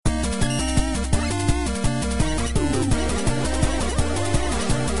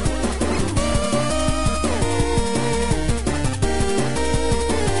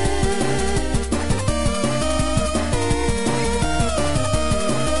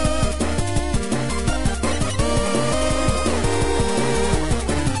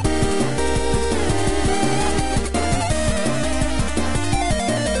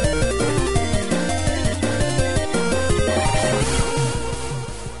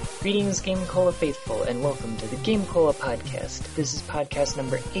Greetings, GameCola faithful, and welcome to the GameCola podcast. This is podcast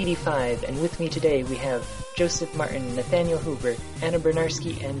number 85, and with me today we have Joseph Martin, Nathaniel Hoover, Anna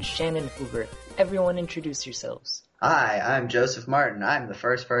Bernarski, and Shannon Hoover. Everyone introduce yourselves. Hi, I'm Joseph Martin. I'm the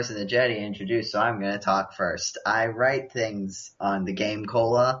first person that Jetty introduced, so I'm going to talk first. I write things on the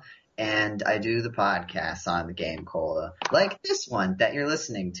GameCola, and I do the podcasts on the GameCola, like this one that you're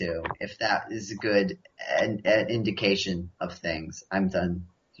listening to, if that is a good an indication of things. I'm done.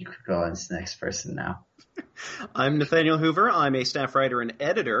 You could go on to the next person now. I'm Nathaniel Hoover. I'm a staff writer and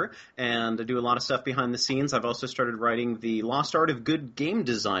editor, and I do a lot of stuff behind the scenes. I've also started writing the Lost Art of Good Game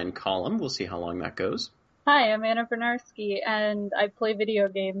Design column. We'll see how long that goes. Hi, I'm Anna Bernarski, and I play video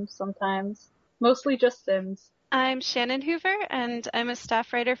games sometimes. Mostly just Sims. I'm Shannon Hoover, and I'm a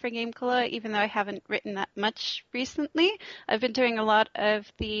staff writer for GameCola, even though I haven't written that much recently. I've been doing a lot of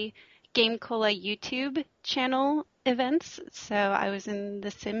the GameCola YouTube channel events, so I was in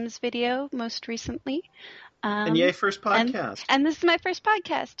the Sims video most recently. And yay, first podcast. And this is my first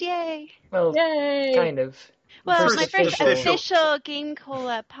podcast, yay! Well, Yay! kind of. Well, First my first official. official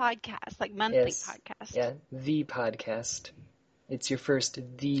GameCola podcast, like monthly Yes. podcast. Yeah, the podcast. It's your first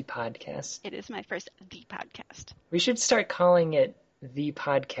the podcast. It is my first the podcast. We should start calling it the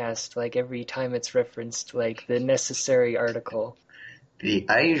podcast, like every time it's referenced, like the necessary article.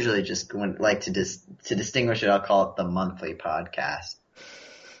 I usually just like to distinguish it, I'll call it the monthly podcast.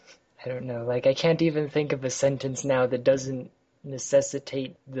 I don't know, like I can't even think of a sentence now that doesn't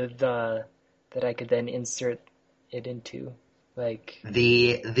necessitate the that I could then insert it into, like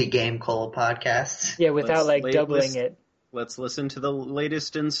The GameCola podcast. yeah, without Let's doubling it. Let's listen to the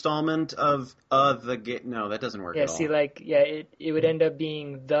latest installment of the game. No, that doesn't work Yeah, at all. see, it would end up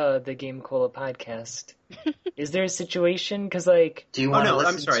being the GameCola podcast. Is there a situation? Because Do you Oh want to no,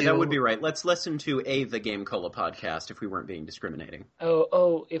 listen I'm sorry, to... that would be right. Let's listen to the GameCola podcast if we weren't being discriminating.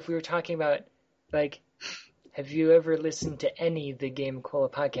 if we were talking about, like, have you ever listened to any the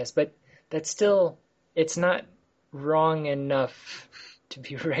GameCola podcast? But that's still, it's not wrong enough to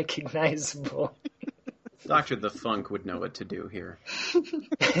be recognizable. Dr. The Funk would know what to do here.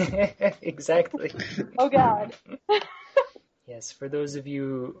 Exactly. Oh god. Yes, for those of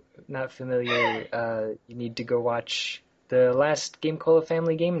you not familiar, you need to go watch the last GameCola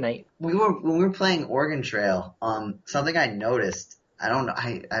Family Game Night. When we were playing Oregon Trail, something I noticed, I don't know,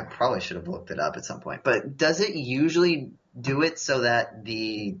 I probably should have looked it up at some point, but does it usually do it so that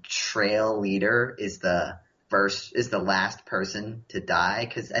the trail leader is the last person to die?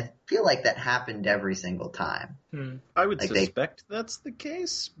 Because I feel like that happened every single time. I would Like suspect that's the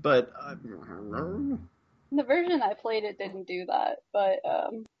case, but The version I played, it didn't do that, but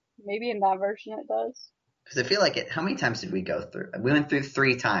maybe in that version it does. Because I feel like how many times did we go through? We went through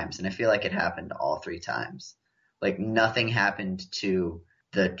 3 times, and I feel like it happened all 3 times. Like, nothing happened to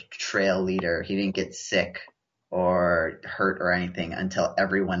the trail leader. He didn't get sick or hurt or anything until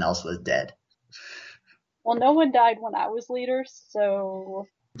everyone else was dead. Well, no one died when I was leader, so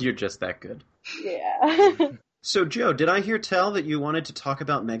you're just that good. yeah. So, Joe, did I hear tell that you wanted to talk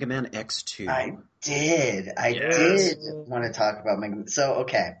about Mega Man X2? I did Yes. want to talk about Mega Man. So,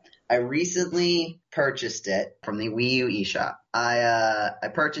 okay. I recently purchased it from the Wii U eShop. I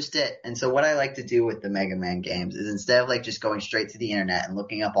purchased it, and so what I like to do with the Mega Man games is instead of like just going straight to the internet and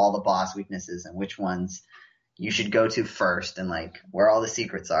looking up all the boss weaknesses and which ones you should go to first and like where all the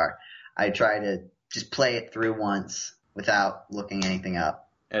secrets are, I try to just play it through once without looking anything up.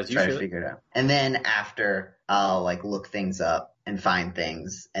 As you Try should. to figure it out. And then after, I'll like look things up and find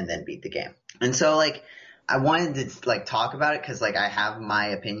things and then beat the game. And so like, I wanted to like talk about it because like I have my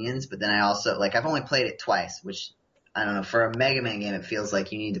opinions, but then I also like I've only played it twice, which I don't know, for a Mega Man game it feels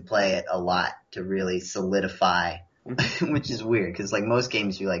like you need to play it a lot to really solidify, which is weird because like most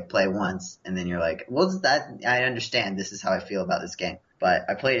games you like play once and then you're like, well, I understand this is how I feel about this game. But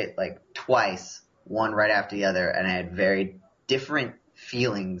I played it like twice, one right after the other, and I had very different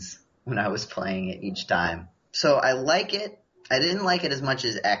feelings when I was playing it each time. So I like it. I didn't like it as much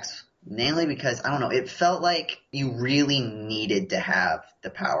as X, mainly because, I don't know, it felt like you really needed to have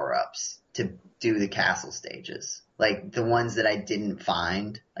the power-ups to do the castle stages. Like, the ones that I didn't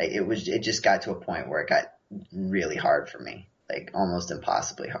find, like, it just got to a point where it got really hard for me. Like, almost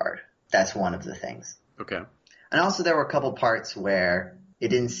impossibly hard. That's one of the things. Okay. And also there were a couple parts where it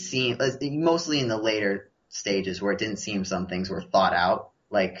didn't seem, mostly in the later stages, where it didn't seem some things were thought out.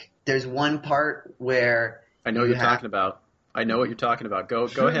 Like, there's one part where... I know what you're talking about. I know what you're talking about. Go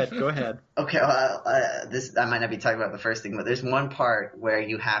ahead. Go ahead. Okay, well, I might not be talking about the first thing, but there's one part where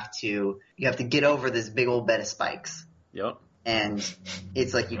you have to get over this big old bed of spikes. Yep. And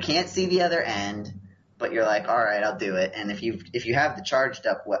it's like you can't see the other end, but you're like, all right, I'll do it. And if you have the charged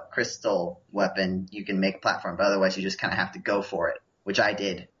up crystal weapon, you can make a platform, but otherwise you just kind of have to go for it, which I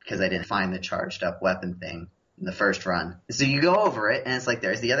did because I didn't find the charged up weapon thing in the first run. So you go over it, and it's like,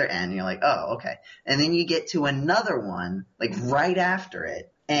 there's the other end, and you're like, oh, okay. And then you get to another one, like right after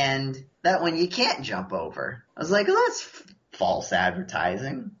it, and that one you can't jump over. I was like, oh, that's false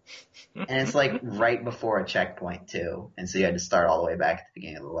advertising. And it's like right before a checkpoint too, and so you had to start all the way back at the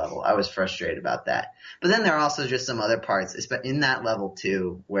beginning of the level. I was frustrated about that. But then there are also just some other parts in that level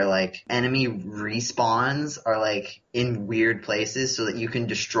too, where like enemy respawns are like in weird places so that you can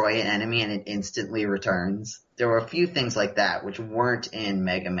destroy an enemy and it instantly returns. There were a few things like that which weren't in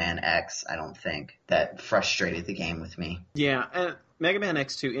Mega Man X, I don't think, that frustrated the game with me. Yeah, and Mega Man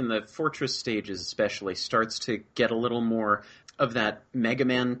X2 in the Fortress stages especially starts to get a little more of that Mega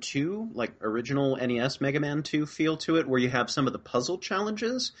Man 2, like original NES Mega Man 2 feel to it, where you have some of the puzzle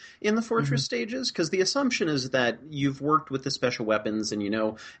challenges in the Fortress stages, because the assumption is that you've worked with the special weapons and you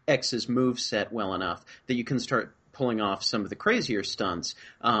know X's moveset well enough that you can start pulling off some of the crazier stunts.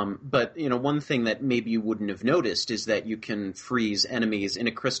 But, you know, one thing that maybe you wouldn't have noticed is that you can freeze enemies in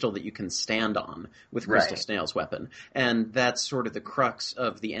a crystal that you can stand on with Crystal Snail's weapon. And that's sort of the crux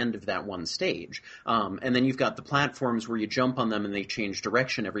of the end of that one stage. And then you've got the platforms where you jump on them and they change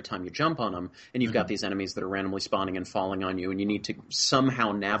direction every time you jump on them. And you've got these enemies that are randomly spawning and falling on you, and you need to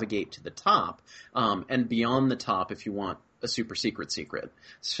somehow navigate to the top, and beyond the top if you want a super secret.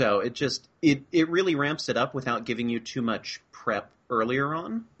 So it really ramps it up without giving you too much prep earlier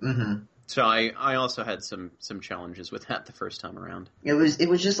on. So I also had some challenges with that the first time around. It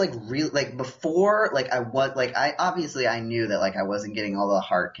was just like real, like before, like I knew that like I wasn't getting all the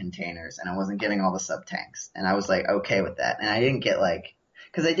heart containers and I wasn't getting all the sub tanks, and I was like okay with that. And I didn't get like,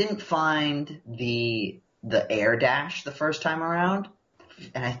 because I didn't find the air dash the first time around,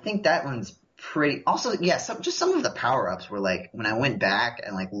 and I think that one's pretty. Also, yeah, some of the power-ups were like, when I went back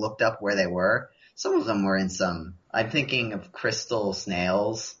and like looked up where they were, some of them were in some, I'm thinking of Crystal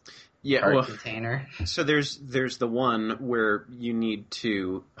Snail's heart container. So there's the one where you need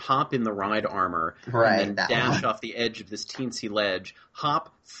to hop in the ride armor and then dash off the edge of this teensy ledge,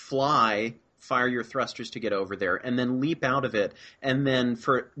 hop, fly, fire your thrusters to get over there, and then leap out of it, and then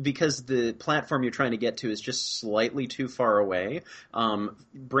because the platform you're trying to get to is just slightly too far away,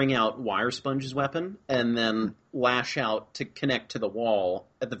 bring out Wire Sponge's weapon, and then lash out to connect to the wall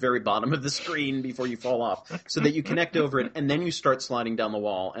at the very bottom of the screen before you fall off, so that you connect over it, and then you start sliding down the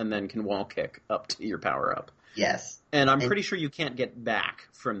wall, and then can wall kick up to your power-up. Yes. And I'm pretty sure you can't get back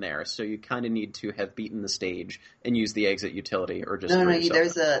from there, so you kind of need to have beaten the stage and use the exit utility, or just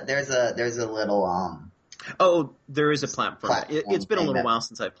there's a little Oh, there is a platform. It's been a little while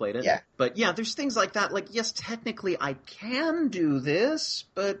since I've played it. Yeah. But yeah, there's things like that. Like, yes, technically I can do this,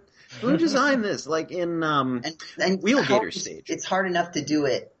 but who designed this? Like in Wheelgator stage. It's hard enough to do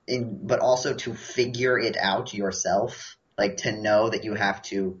it, but also to figure it out yourself. Like, to know that you have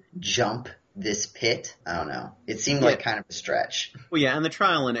to jump this pit, I don't know. It seemed like kind of a stretch. Well, yeah, and the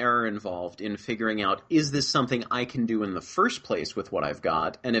trial and error involved in figuring out, is this something I can do in the first place with what I've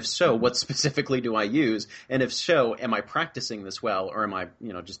got? And if so, what specifically do I use? And if so, am I practicing this well, or am I,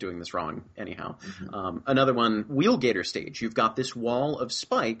 just doing this wrong anyhow? Another one, Wheelgator stage. You've got this wall of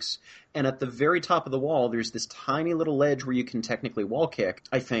spikes, and at the very top of the wall, there's this tiny little ledge where you can technically wall kick,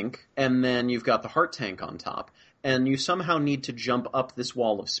 I think, and then you've got the heart tank on top. And you somehow need to jump up this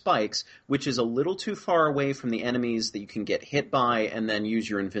wall of spikes, which is a little too far away from the enemies that you can get hit by, and then use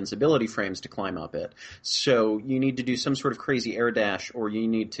your invincibility frames to climb up it. So you need to do some sort of crazy air dash, or you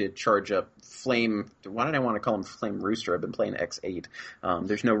need to charge up Flame. Why did I want to call him Flame Rooster? I've been playing X8.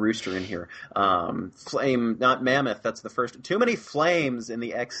 There's no Rooster in here. Flame, not Mammoth. That's the first. Too many flames in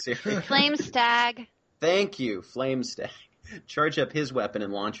the X series. Flame Stag. Thank you, Flame Stag. Charge up his weapon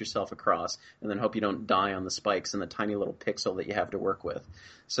and launch yourself across, and then hope you don't die on the spikes and the tiny little pixel that you have to work with.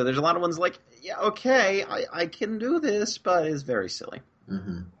 So there's a lot of ones like, yeah, okay, I can do this, but it's very silly.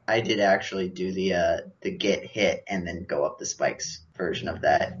 I did actually do the get hit and then go up the spikes version of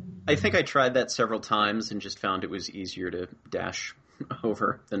that. I think I tried that several times and just found it was easier to dash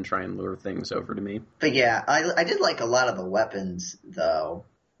over than try and lure things over to me. But yeah, I did like a lot of the weapons, though.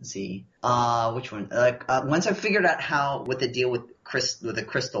 Z. Which one? Once I figured out what the deal with the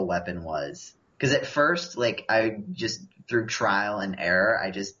crystal weapon was. Because at first, I just, through trial and error, I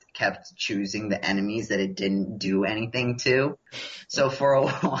just kept choosing the enemies that it didn't do anything to. So for a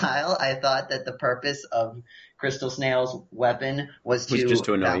while, I thought that the purpose of Crystal Snail's weapon was just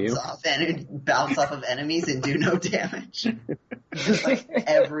to annoy you. Bounce off of enemies and do no damage.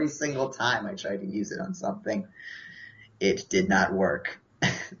 Every single time I tried to use it on something, it did not work.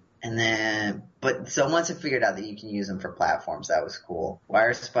 And then, so once I figured out that you can use them for platforms, that was cool.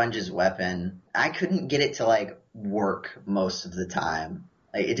 Wire Sponge's weapon, I couldn't get it to, like, work most of the time.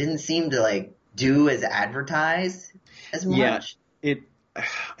 Like, it didn't seem to, like, do as advertised as much. Yeah,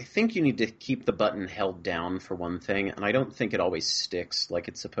 I think you need to keep the button held down for one thing, and I don't think it always sticks like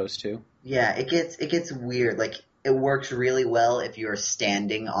it's supposed to. Yeah, it gets weird. Like, it works really well if you're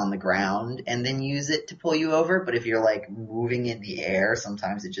standing on the ground and then use it to pull you over, but if you're, like, moving in the air,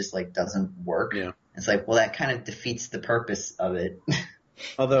 sometimes it just, like, doesn't work. Yeah. It's like, well, that kind of defeats the purpose of it.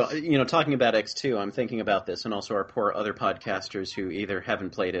 Although, talking about X2, I'm thinking about this, and also our poor other podcasters who either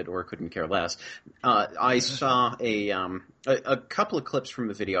haven't played it or couldn't care less. I saw a couple of clips from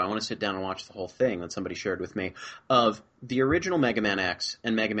a video. I want to sit down and watch the whole thing that somebody shared with me of the original Mega Man X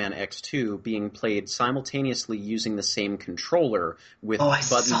and Mega Man X2 being played simultaneously using the same controller with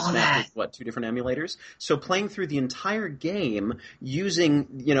buttons mapped with, 2 different emulators? So playing through the entire game using,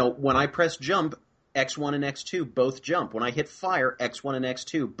 when I press jump, X1 and X2 both jump. When I hit fire, X1 and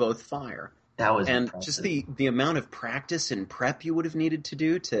X2 both fire. That was impressive. Just the amount of practice and prep you would have needed to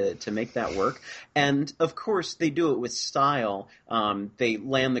do to make that work. And of course, they do it with style. They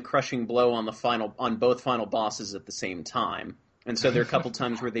land the crushing blow on both final bosses at the same time. And so there are a couple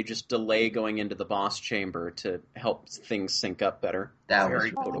times where they just delay going into the boss chamber to help things sync up better. That was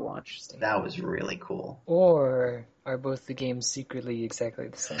very cool to watch. That was really cool. Or are both the games secretly exactly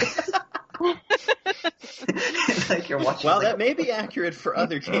the same? Like you're watching. Well, that may be accurate for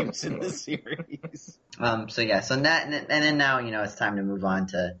other games in the series. So then now it's time to move on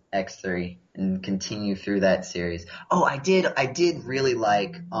to X3 and continue through that series. Oh, I did really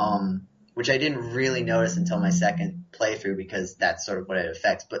like which I didn't really notice until my second playthrough because that's sort of what it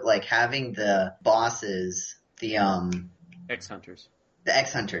affects. But like having the bosses, the X-Hunters. The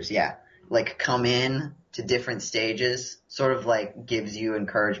X-Hunters, yeah. Like come in to different stages sort of like gives you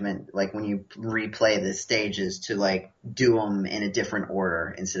encouragement, like when you replay the stages to like do them in a different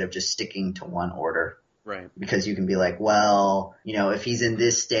order instead of just sticking to one order. Right. Because you can be like, well, if he's in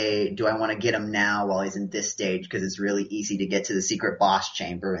this stage, do I want to get him now while he's in this stage? Because it's really easy to get to the secret boss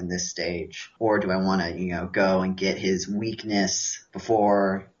chamber in this stage. Or do I want to, go and get his weakness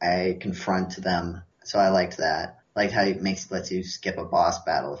before I confront them? So I liked that. Like how it lets you skip a boss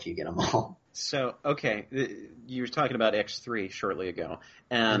battle if you get them all. So, okay, you were talking about X3 shortly ago,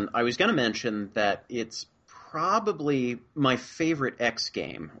 and I was going to mention that it's probably my favorite X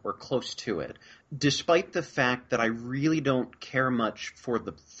game, or close to it, despite the fact that I really don't care much for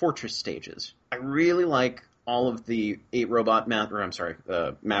the Fortress stages. I really like all of the 8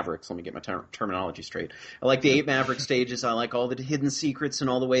 Mavericks. Let me get my terminology straight. I like the 8 Maverick stages. I like all the hidden secrets and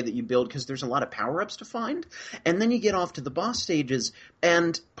all the way that you build because there's a lot of power-ups to find. And then you get off to the boss stages,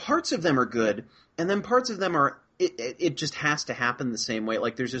 and parts of them are good, and then parts of them are it just has to happen the same way.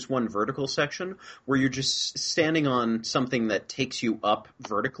 Like there's this one vertical section where you're just standing on something that takes you up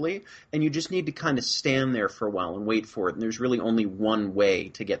vertically, and you just need to kind of stand there for a while and wait for it. And there's really only one way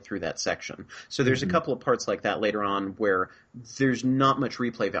to get through that section. So there's a couple of parts like that later on where there's not much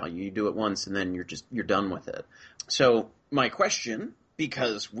replay value. You do it once and then you're done with it. So my question,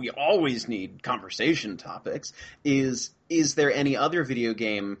 because we always need conversation topics, is there any other video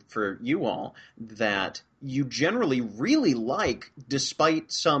game for you all that you generally really like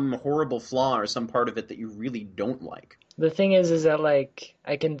despite some horrible flaw or some part of it that you really don't like? The thing is that, like,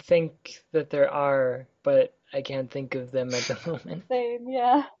 I can think that there are, but I can't think of them at the moment. Same,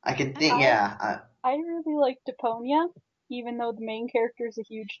 yeah. I can think, yeah. I really like Deponia, even though the main character is a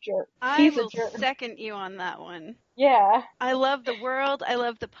huge jerk. He's a jerk. Second you on that one. Yeah. I love the world, I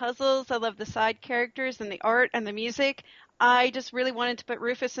love the puzzles, I love the side characters and the art and the music. I just really wanted to put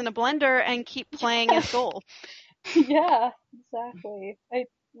Rufus in a blender and keep playing as Goal. Yeah, exactly. I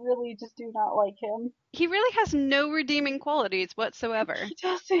really just do not like him. He really has no redeeming qualities whatsoever.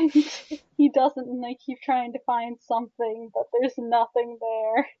 He doesn't, and I keep trying to find something, but there's nothing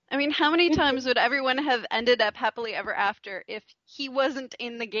there. I mean, how many times would everyone have ended up happily ever after if he wasn't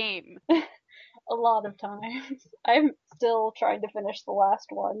in the game? A lot of times. I'm still trying to finish the last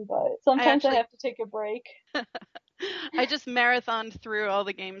one, but sometimes I have to take a break. I just marathoned through all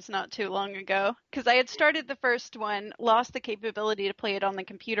the games not too long ago, because I had started the first one, lost the capability to play it on the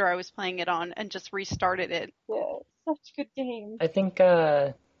computer I was playing it on, and just restarted it. Yeah, such good game. I think,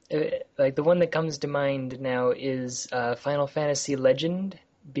 like, the one that comes to mind now is Final Fantasy Legend,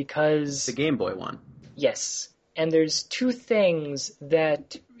 because... The Game Boy one. Yes. And there's two things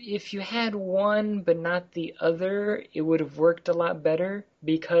that if you had one but not the other, it would have worked a lot better,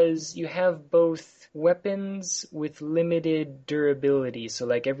 because you have both weapons with limited durability. So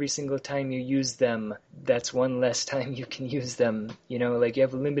like every single time you use them, that's one less time you can use them. You know, like you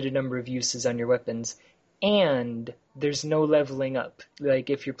have a limited number of uses on your weapons. And there's no leveling up. Like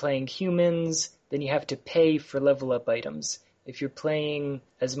if you're playing humans, then you have to pay for level up items. If you're playing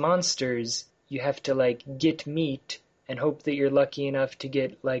as monsters, you have to like get meat and hope that you're lucky enough to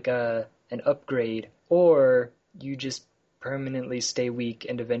get like an upgrade, or you just permanently stay weak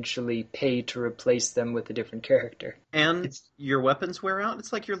and eventually pay to replace them with a different character. And your weapons wear out?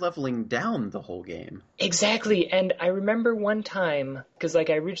 It's like you're leveling down the whole game. Exactly, and I remember one time, because like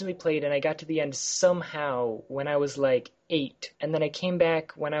I originally played and I got to the end somehow when I was like 8, and then I came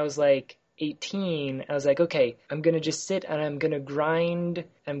back when I was like 18. I was like, okay, I'm going to just sit and I'm going to grind.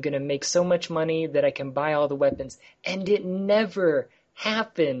 I'm going to make so much money that I can buy all the weapons. And it never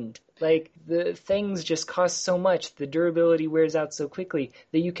happened. Like, the things just cost so much, the durability wears out so quickly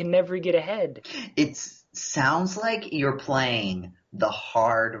that you can never get ahead. It sounds like you're playing the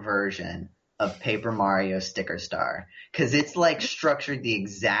hard version of Paper Mario Sticker Star, because it's like structured the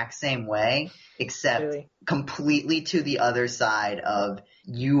exact same way, except Really? completely to the other side of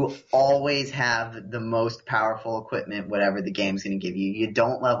you always have the most powerful equipment, whatever the game's going to give you. You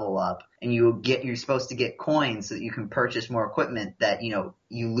don't level up, and you're supposed to get coins so that you can purchase more equipment that, you know,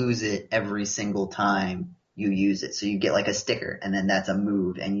 you lose it every single time you use it. So you get like a sticker, and then that's a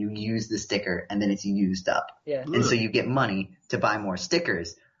move, and you use the sticker, and then it's used up. Yeah. And so you get money to buy more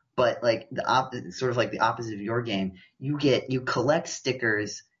stickers. But like sort of like the opposite of your game, you collect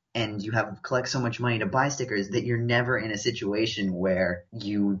stickers, and you collect so much money to buy stickers that you're never in a situation where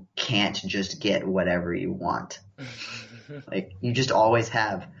you can't just get whatever you want. Like, you just always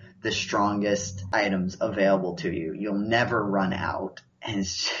have the strongest items available to you. You'll never run out. And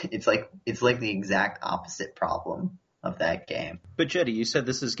it's like the exact opposite problem of that game. But Jetty, you said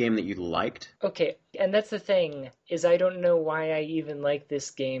this is a game that you liked? Okay, and that's the thing, is I don't know why I even like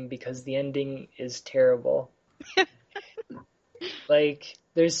this game, because the ending is terrible. Like,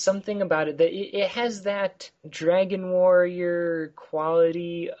 there's something about it that it has that Dragon Warrior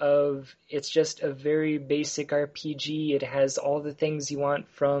quality of, it's just a very basic RPG. It has all the things you want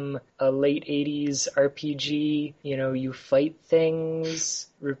from a late 80s RPG. You know, you fight things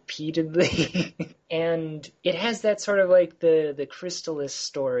repeatedly. And it has that sort of like the Crystalis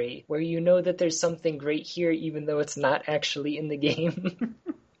story, where you know that there's something great here even though it's not actually in the game.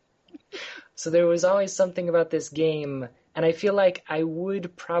 So there was always something about this game, and I feel like I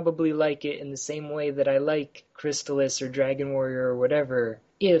would probably like it in the same way that I like Crystalis or Dragon Warrior or whatever,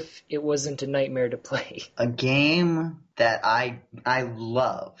 if it wasn't a nightmare to play. A game that I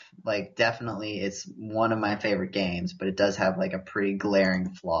love, like, definitely it's one of my favorite games, but it does have like a pretty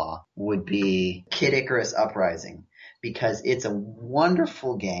glaring flaw, would be Kid Icarus Uprising. Because it's a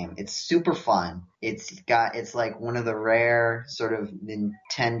wonderful game. It's super fun. It's like one of the rare sort of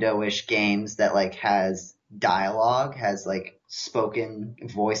Nintendo-ish games that like has dialogue, has like spoken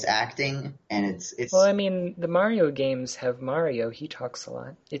voice acting, and it's Well, I mean, the Mario games have Mario. He talks a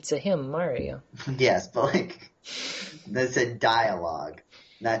lot. It's a him, Mario. yes, but like that's a dialogue,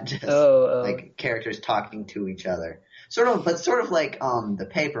 not just like characters talking to each other. Sort of like the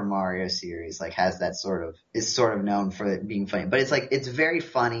Paper Mario series, like has that is sort of known for it being funny. But it's very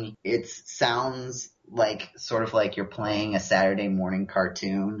funny. It sounds like sort of like you're playing a Saturday morning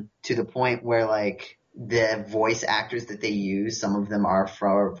cartoon, to the point where like the voice actors that they use, some of them are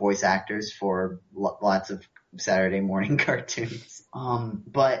voice actors for lots of Saturday morning cartoons.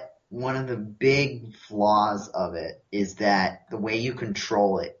 But one of the big flaws of it is that the way you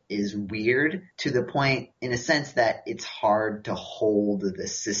control it is weird, to the point, in a sense, that it's hard to hold the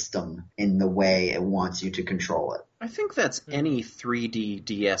system in the way it wants you to control it. I think that's any 3D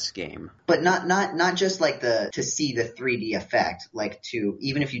DS game. But not just like to see the 3D effect, like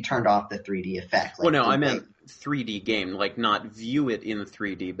even if you turned off the 3D effect. Like, well, no, I meant 3D game, like not view it in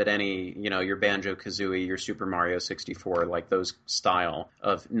 3D, but any, your Banjo-Kazooie, your Super Mario 64, like those style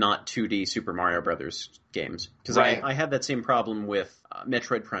of not 2D Super Mario Brothers games. Because right. I had that same problem with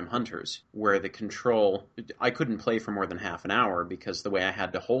Metroid Prime Hunters, where the control, I couldn't play for more than half an hour because the way I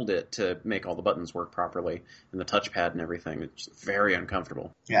had to hold it to make all the buttons work properly and the touchpad and everything, it's very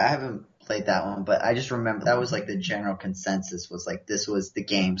uncomfortable. Yeah, I haven't played that one, but I just remember that was like the general consensus was like this was the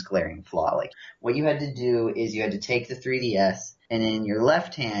game's glaring flaw. Like, what you had to do is you had to take the 3DS, and in your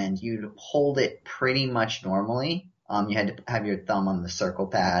left hand you'd hold it pretty much normally. You had to have your thumb on the circle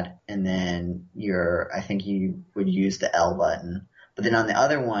pad, and then I think you would use the L button. But then on the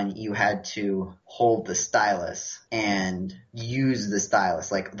other one, you had to hold the stylus and use the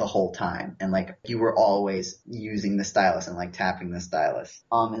stylus like the whole time. And like you were always using the stylus and like tapping the stylus.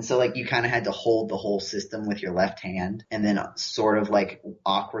 And so like you kind of had to hold the whole system with your left hand and then sort of like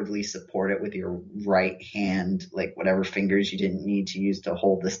awkwardly support it with your right hand, like whatever fingers you didn't need to use to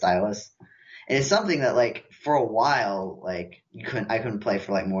hold the stylus. And it's something that like for a while, like I couldn't play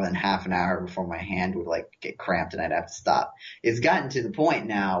for like more than half an hour before my hand would like get cramped and I'd have to stop. It's gotten to the point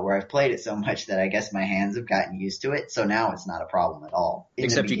now where I've played it so much that I guess my hands have gotten used to it. So now it's not a problem at all.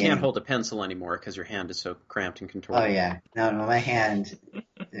 Except you can't hold a pencil anymore because your hand is so cramped and contorted. Oh yeah. No, my hand,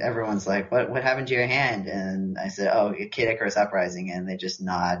 everyone's like, what happened to your hand? And I said, oh, Kid Icarus Uprising. And they just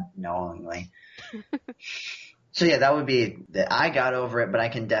nod knowingly. So yeah, that would be that. I got over it, but I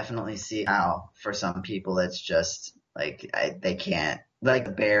can definitely see how for some people it's just like they can't, like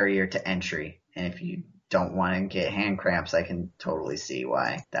the barrier to entry. And if you don't want to get hand cramps, I can totally see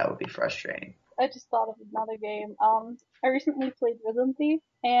why that would be frustrating. I just thought of another game. I recently played Rhythm Thief,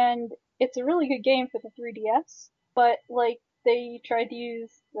 and it's a really good game for the 3DS, but like they tried to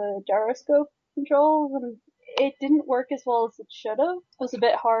use the gyroscope controls and it didn't work as well as it should have. It was a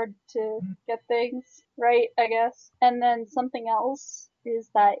bit hard to get things right, I guess. And then something else is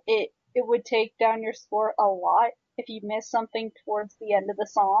that it would take down your score a lot if you missed something towards the end of the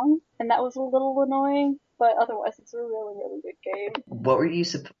song. And that was a little annoying, but otherwise it's a really, really good game. What were you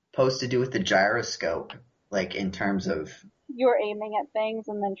supposed to do with the gyroscope? Like in terms of... You were aiming at things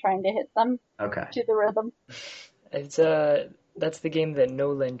and then trying to hit them to the rhythm. It's that's the game that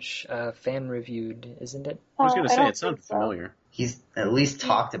No Lynch fan reviewed, isn't it? I was going to say, it sounded familiar. He's at least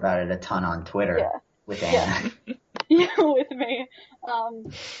talked about it a ton on Twitter with Anna. Yeah, with me.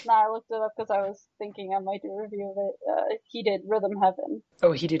 I looked it up because I was thinking I might do a review of it. He did Rhythm Heaven.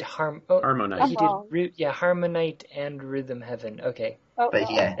 Oh, he did Harmonite. He did Harmonite and Rhythm Heaven. Okay.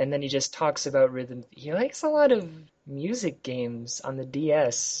 Yeah. And then he just talks about rhythm. He likes a lot of music games on the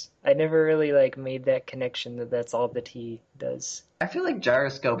DS. I never really made that connection that that's all that he does. I feel like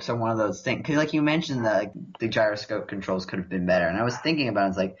gyroscopes are one of those things, because like you mentioned the gyroscope controls could have been better, and I was thinking about it,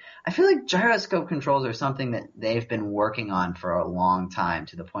 it's like, I feel like gyroscope controls are something that they've been working on for a long time,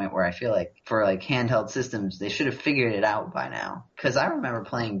 to the point where I feel like for like handheld systems, they should have figured it out by now. Because I remember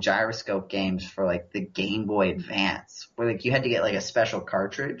playing gyroscope games for like the Game Boy Advance, where like you had to get like a special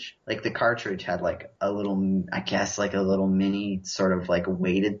cartridge. Like the cartridge had like a little, I guess like a little mini sort of like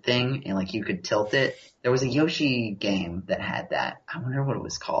weighted thing, and like you could tilt it. There was a Yoshi game that had that. I wonder what it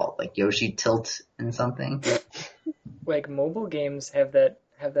was called, like Yoshi Tilt and something. Like mobile games have that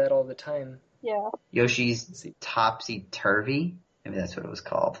all the time. Yeah. Yoshi's Topsy Turvy, maybe that's what it was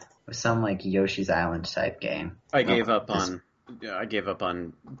called. It was some like Yoshi's Island type game. I gave up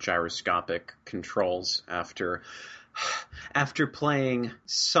on gyroscopic controls after playing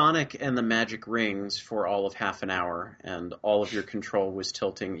Sonic and the Magic Rings for all of half an hour, and all of your control was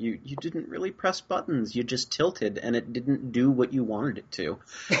tilting. You didn't really press buttons. You just tilted, and it didn't do what you wanted it to.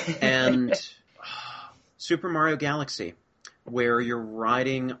 And Super Mario Galaxy, where you're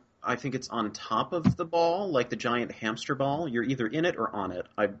riding, I think it's on top of the ball, like the giant hamster ball. You're either in it or on it.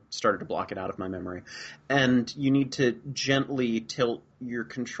 I started to block it out of my memory. And you need to gently tilt your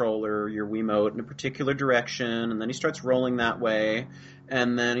controller, your Wiimote, in a particular direction, and then he starts rolling that way,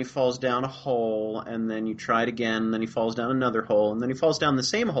 and then he falls down a hole, and then you try it again, and then he falls down another hole, and then he falls down the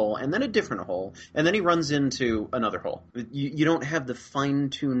same hole, and then a different hole, and then he runs into another hole. You don't have the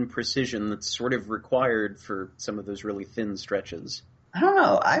fine-tuned precision that's sort of required for some of those really thin stretches. I don't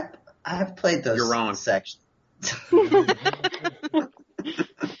know. I've played those. You're wrong. Sections.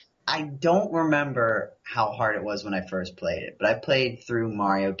 I don't remember how hard it was when I first played it, but I played through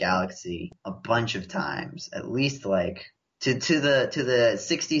Mario Galaxy a bunch of times, at least like to the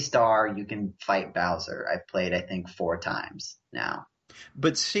 60 star you can fight Bowser. I've played I think 4 times now.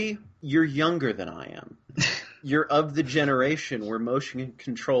 But see, you're younger than I am. You're of the generation where motion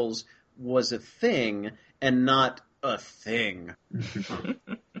controls was a thing and not a thing.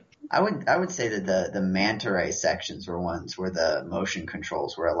 I would say that the manta ray sections were ones where the motion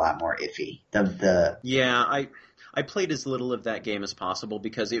controls were a lot more iffy. Yeah, I played as little of that game as possible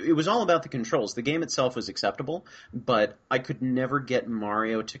because it was all about the controls. The game itself was acceptable, but I could never get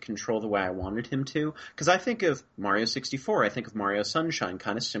Mario to control the way I wanted him to. Because I think of Mario 64, I think of Mario Sunshine,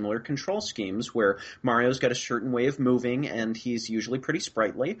 kind of similar control schemes where Mario's got a certain way of moving and he's usually pretty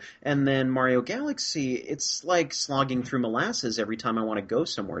sprightly. And then Mario Galaxy, it's like slogging through molasses every time I want to go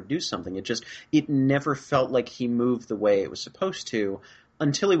somewhere, do something. It never felt like he moved the way it was supposed to.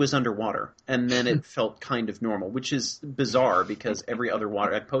 until he was underwater, and then it felt kind of normal, which is bizarre because every other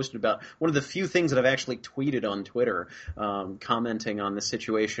water... I posted about one of the few things that I've actually tweeted on Twitter, commenting on the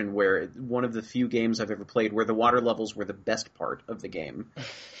situation where one of the few games I've ever played where the water levels were the best part of the game.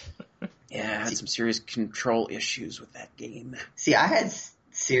 Yeah, I had some serious control issues with that game. See, I had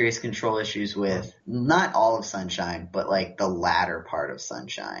serious control issues with not all of Sunshine, but like the latter part of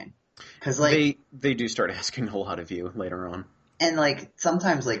Sunshine. Cause like they do start asking a lot of you later on. And, like,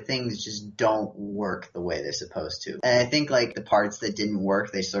 sometimes, like, things just don't work the way they're supposed to. And I think, like, the parts that didn't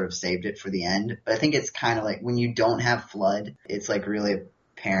work, they sort of saved it for the end. But I think it's kind of like when you don't have Flood, it's, like, really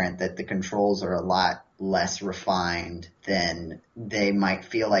apparent that the controls are a lot less refined than they might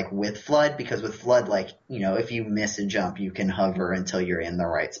feel like with Flood. Because with Flood, like, you know, if you miss a jump, you can hover until you're in the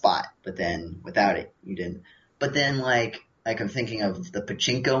right spot. But then without it, you didn't. But then, like I'm thinking of the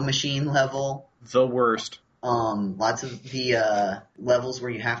Pachinko machine level. The worst. Lots of the levels where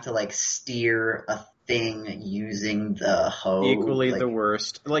you have to like steer a thing using the hose. Equally the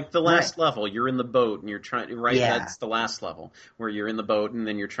worst. Like the last Right. level, you're in the boat and you're trying, right? Yeah. That's the last level where you're in the boat and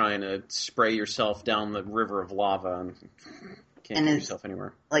then you're trying to spray yourself down the river of lava and can't And get it's- yourself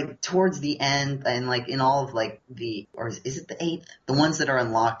anywhere. Like towards the end, and like in all of like or is it the 8th? The ones that are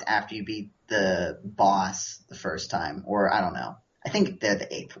unlocked after you beat the boss the first time, or I don't know. I think they're the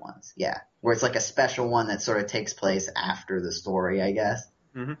 8th ones, yeah. Where it's like a special one that sort of takes place after the story, I guess.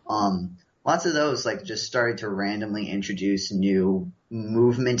 Mm-hmm. Lots of those like just started to randomly introduce new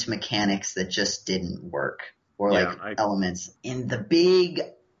movement mechanics that just didn't work. Or like elements in the big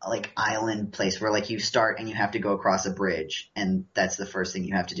like island place where like you start and you have to go across a bridge and that's the first thing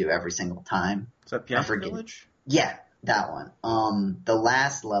you have to do every single time. Is that Piaffe Village? Yeah, that one. The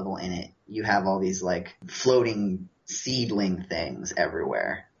last level in it, you have all these like floating seedling things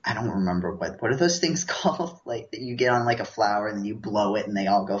everywhere. I don't remember what are those things called? Like that you get on like a flower and then you blow it and they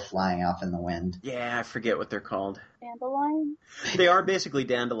all go flying off in the wind. Yeah, I forget what they're called. Dandelion? They are basically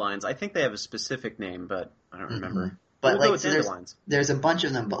dandelions. I think they have a specific name, but I don't remember. Mm-hmm. But we'll like go with so dandelions. there's a bunch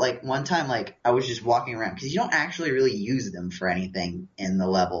of them, but like one time like I was just walking around because you don't actually really use them for anything in the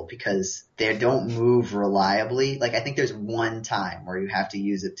level because they don't move reliably. Like I think there's one time where you have to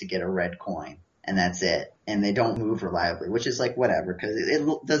use it to get a red coin. And that's it. And they don't move reliably, which is like whatever, because it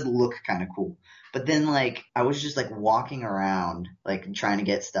does look kind of cool. But then like I was just like walking around, like trying to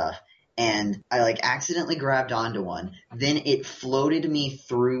get stuff, and I like accidentally grabbed onto one. Then it floated me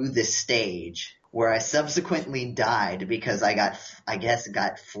through the stage, where I subsequently died because I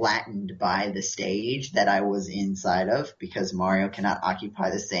got flattened by the stage that I was inside of, because Mario cannot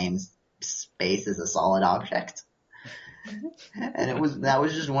occupy the same space as a solid object. And that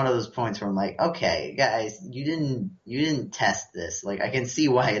was just one of those points where I'm like, okay, guys, you didn't test this. Like, I can see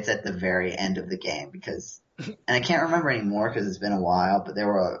why it's at the very end of the game and I can't remember anymore because it's been a while, but there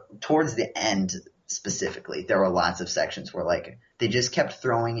were, towards the end specifically, there were lots of sections where like, they just kept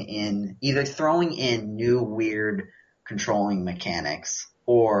throwing in new weird controlling mechanics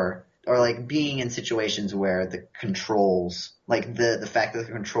or like being in situations where the controls, like the fact that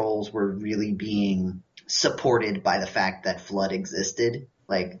the controls were really being supported by the fact that Flood existed.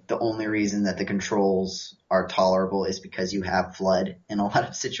 Like, the only reason that the controls are tolerable is because you have Flood in a lot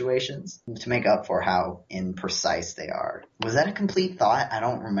of situations to make up for how imprecise they are. Was that a complete thought? I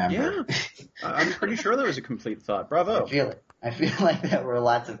don't remember. Yeah. I'm pretty sure that was a complete thought. Bravo. I feel like there were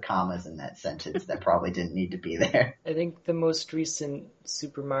lots of commas in that sentence that probably didn't need to be there. I think the most recent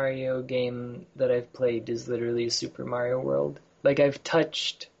Super Mario game that I've played is literally Super Mario World. Like, I've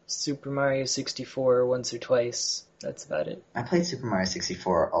touched Super Mario 64 once or twice. That's about it. I played Super Mario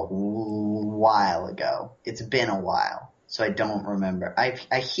 64 a while ago. It's been a while, so I don't remember.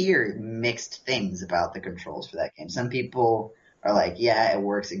 I hear mixed things about the controls for that game. Some people are like, yeah, it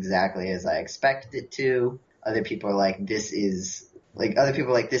works exactly as I expected it to. Other people are like, this is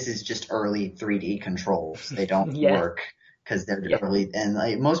just early 3D controls. They don't work because they're early. And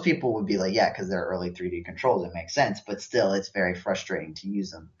like, most people would be like, yeah, because they're early 3D controls. It makes sense, but still, it's very frustrating to use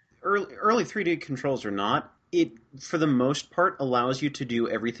them. Early 3D controls or not, it, for the most part, allows you to do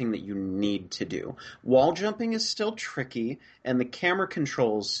everything that you need to do. Wall jumping is still tricky, and the camera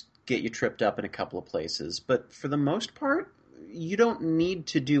controls get you tripped up in a couple of places. But for the most part, you don't need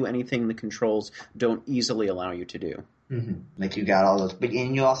to do anything the controls don't easily allow you to do. Mm-hmm. Like, you got all those,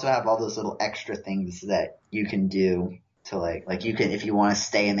 and you also have all those little extra things that you can do to like you can, if you want to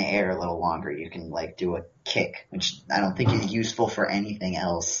stay in the air a little longer, you can like do a kick, which I don't think is useful for anything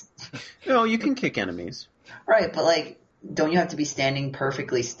else. No, you can kick enemies. Right, but like, don't you have to be standing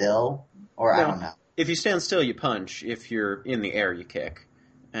perfectly still? Or I don't know. If you stand still, you punch. If you're in the air, you kick.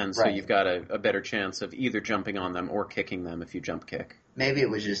 And so you've got a better chance of either jumping on them or kicking them if you jump kick. Maybe it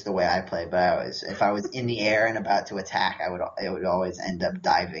was just the way I played, but if I was in the air and about to attack, it would always end up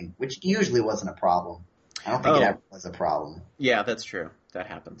diving, which usually wasn't a problem. I don't think it ever was a problem. Yeah, that's true. That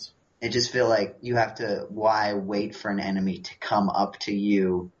happens. I just feel like you have to, wait for an enemy to come up to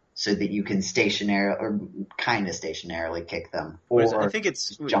you so that you can kind of stationarily kick them, or I think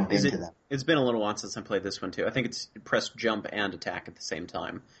it's jump into them. It's been a little while since I played this one too. I think it's press jump and attack at the same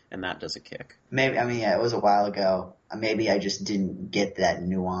time, and that does a kick. Maybe, it was a while ago. Maybe I just didn't get that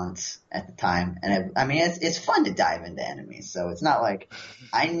nuance at the time. And it's fun to dive into enemies, so it's not like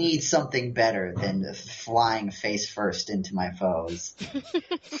I need something better than flying face first into my foes.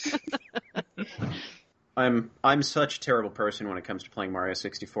 I'm such a terrible person when it comes to playing Mario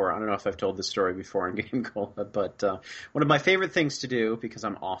 64. I don't know if I've told this story before on GameCola, but one of my favorite things to do, because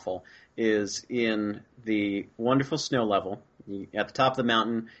I'm awful, is in the wonderful snow level. At the top of the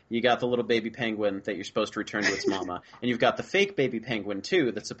mountain, you got the little baby penguin that you're supposed to return to its mama, and you've got the fake baby penguin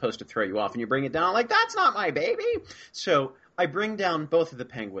too that's supposed to throw you off, and you bring it down like, that's not my baby! So I bring down both of the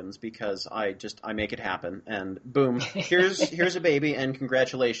penguins because I make it happen, and boom, here's a baby, and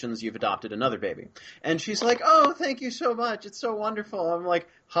congratulations, you've adopted another baby. And she's like, oh, thank you so much, it's so wonderful. I'm like,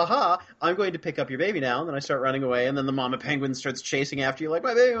 haha, I'm going to pick up your baby now, and then I start running away, and then the mama penguin starts chasing after you like,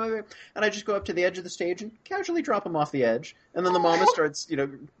 my baby, my baby. And I just go up to the edge of the stage and casually drop him off the edge, and then the mama starts,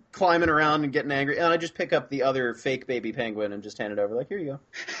 climbing around and getting angry, and I just pick up the other fake baby penguin and just hand it over, like, here you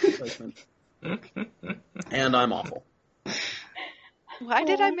go. And I'm awful. Why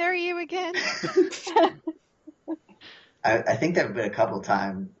did I marry you again? I think there have been a couple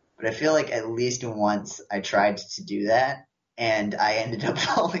times, but I feel like at least once I tried to do that, and I ended up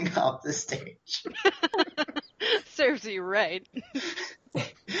falling off the stage. Serves you right.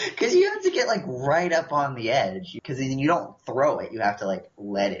 Because you have to get, right up on the edge. Because you don't throw it. You have to,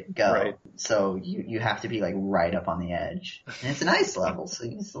 let it go. Right. So you have to be, right up on the edge. And it's an ice level, so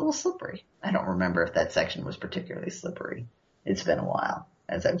it's a little slippery. I don't remember if that section was particularly slippery. It's been a while,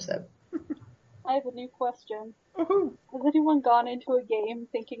 as I've said. I have a new question. Woohoo. Has anyone gone into a game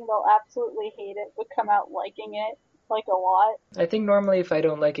thinking they'll absolutely hate it, but come out liking it, a lot? I think normally if I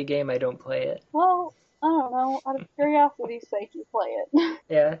don't like a game, I don't play it. Well, I don't know. Out of curiosity's sake, you play it.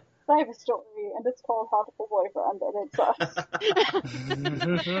 Yeah. I have a story, and it's called How to Pull Boyfriend, and it sucks.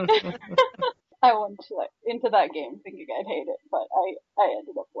 I went into that game thinking I'd hate it, but I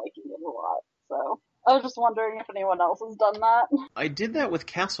ended up liking it a lot, so I was just wondering if anyone else has done that. I did that with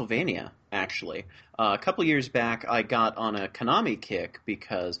Castlevania, actually. A couple years back, I got on a Konami kick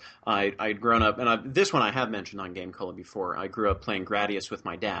because I'd grown up, and this one I have mentioned on GameCola before. I grew up playing Gradius with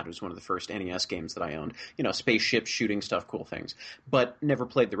my dad. It was one of the first NES games that I owned. Spaceships, shooting stuff, cool things. But never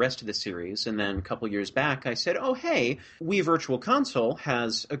played the rest of the series. And then a couple years back, I said, oh, hey, Wii Virtual Console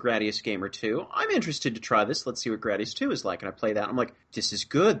has a Gradius game or two. I'm interested to try this. Let's see what Gradius 2 is like. And I play that. I'm like, this is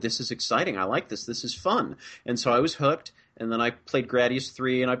good. This is exciting. I like this. This is fun. And so I was hooked. And then I played Gradius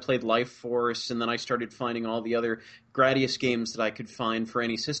 3, and I played Life Force, and then I started finding all the other Gradius games that I could find for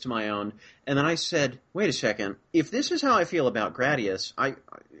any system I owned. And then I said, wait a second, if this is how I feel about Gradius,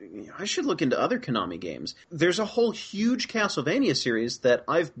 I should look into other Konami games. There's a whole huge Castlevania series that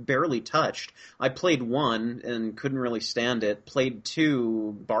I've barely touched. I played 1 and couldn't really stand it. Played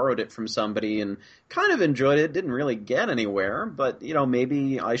 2, borrowed it from somebody, and kind of enjoyed it. Didn't really get anywhere, but,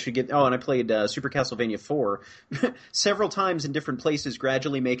 maybe I should get... Oh, and I played Super Castlevania 4 several times in different places,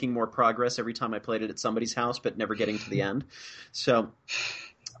 gradually making more progress every time I played it at somebody's house, but never getting to the end. So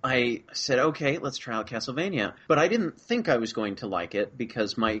I said, okay, let's try out Castlevania. But I didn't think I was going to like it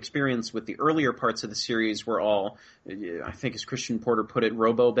because my experience with the earlier parts of the series were all, I think as Christian Porter put it,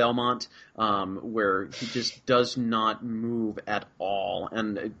 Robo Belmont, where he just does not move at all.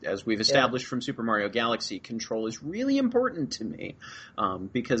 And as we've established from Super Mario Galaxy, control is really important to me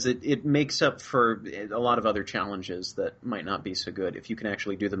because it makes up for a lot of other challenges that might not be so good if you can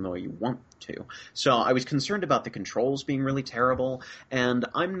actually do them the way you want to. So I was concerned about the controls being really terrible, and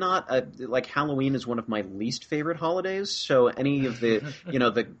I'm not Halloween is one of my least favorite holidays, so any of the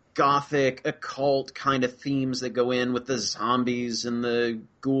the gothic occult kind of themes that go in with the zombies and the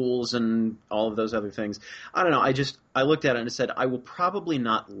ghouls and all of those other things, I don't know, I looked at it and I said, I will probably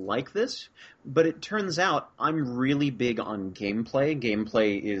not like this, but it turns out I'm really big on gameplay.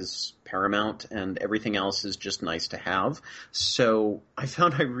 Gameplay is paramount, and everything else is just nice to have. So I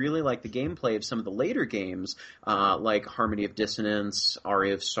found I really like the gameplay of some of the later games, like Harmony of Dissonance,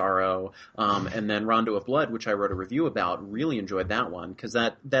 Aria of Sorrow, and then Rondo of Blood, which I wrote a review about. Really enjoyed that one, because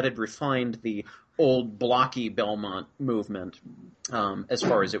that had refined the old blocky Belmont movement as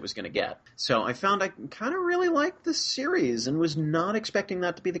far as it was going to get. So I found I kind of really liked the series and was not expecting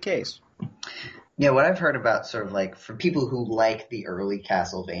that to be the case. Yeah, what I've heard about sort of like for people who like the early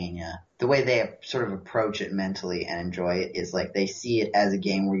Castlevania, the way they sort of approach it mentally and enjoy it is like they see it as a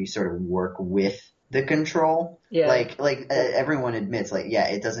game where you sort of work with the control. Yeah. Like everyone admits, like, yeah,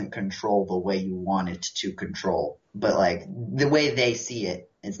 it doesn't control the way you want it to control, but like the way they see it,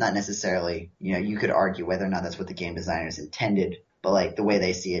 it's not necessarily, you could argue whether or not that's what the game designers intended. But like the way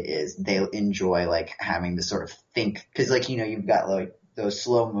they see it is they enjoy like having to sort of think, cause like, you've got like those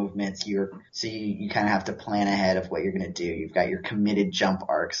slow movements, you kind of have to plan ahead of what you're going to do. You've got your committed jump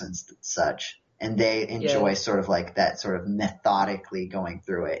arcs and such. And they enjoy sort of like that sort of methodically going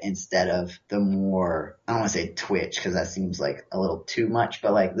through it instead of the more, I don't want to say twitch because that seems like a little too much,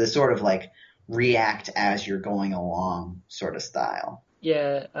 but like the sort of like react as you're going along sort of style.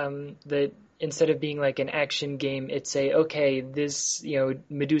 Yeah, instead of being like an action game, it's okay, this,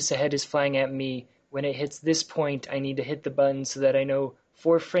 Medusa head is flying at me. When it hits this point, I need to hit the button so that I know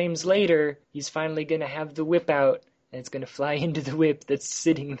 4 frames later, he's finally going to have the whip out, and it's going to fly into the whip that's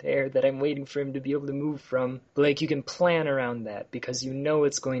sitting there that I'm waiting for him to be able to move from. But like you can plan around that because you know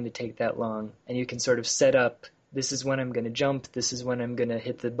it's going to take that long, and you can sort of set up, this is when I'm going to jump, this is when I'm going to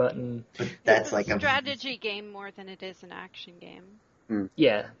hit the button. But that's it's like a strategy game more than it is an action game.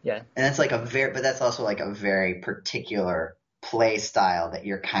 Yeah. And that's like but that's also like a very particular play style that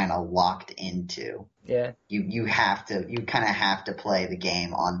you're kind of locked into. Yeah. You kind of have to play the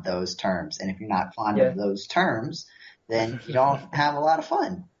game on those terms. And if you're not fond of those terms, then you don't have a lot of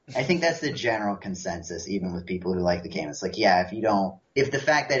fun. I think that's the general consensus, even with people who like the game. It's like, yeah, if the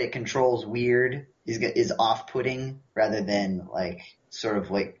fact that it controls weird is off-putting rather than like sort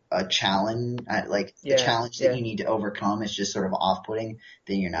of like a challenge, the challenge that you need to overcome is just sort of off-putting,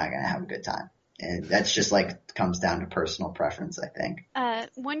 then you're not going to have a good time. And that's just like comes down to personal preference, I think.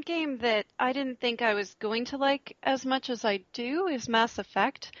 One game that I didn't think I was going to like as much as I do is Mass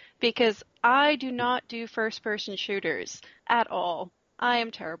Effect, because I do not do first-person shooters at all. I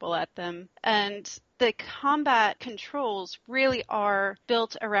am terrible at them. And the combat controls really are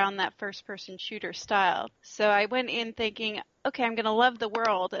built around that first-person shooter style. So I went in thinking, okay, I'm going to love the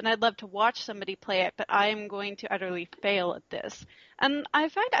world, and I'd love to watch somebody play it, but I'm going to utterly fail at this. And I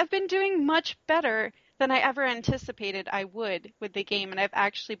find I've been doing much better than I ever anticipated I would with the game, and I've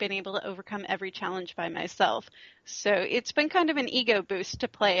actually been able to overcome every challenge by myself. So it's been kind of an ego boost to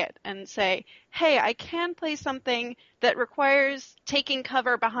play it and say, hey, I can play something that requires taking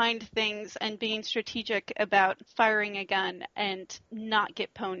cover behind things and being strategic about firing a gun and not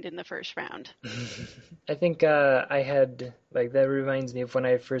get pwned in the first round. I think I had, like, that reminds me of when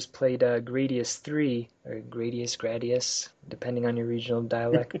I first played Gradius 3, or Gradius, depending on your regional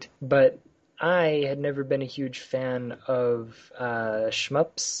dialect. But I had never been a huge fan of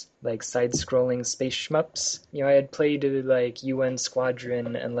shmups, like side-scrolling space shmups. I had played like UN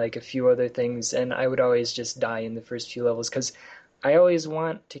Squadron and like a few other things, and I would always just die in the first few levels because I always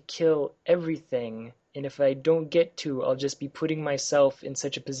want to kill everything, and if I don't get to, I'll just be putting myself in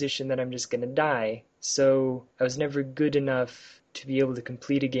such a position that I'm just going to die. So I was never good enough to be able to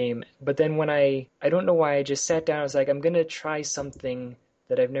complete a game. But then when I don't know why, I just sat down, I was like, I'm going to try something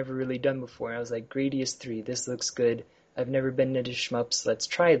that I've never really done before. I was like, Gradius 3, this looks good. I've never been into shmups, let's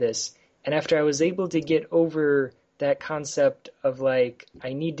try this. And after I was able to get over that concept of like,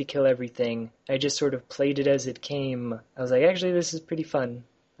 I need to kill everything, I just sort of played it as it came. I was like, actually, this is pretty fun.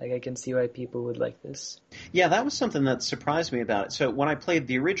 Like, I can see why people would like this. Yeah, that was something that surprised me about it. So when I played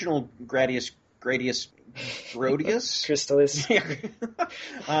the original Gradius Grodius? Crystalis.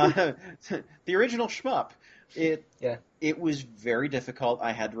 The original shmup. It was very difficult.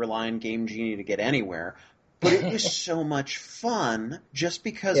 I had to rely on Game Genie to get anywhere. But it was so much fun just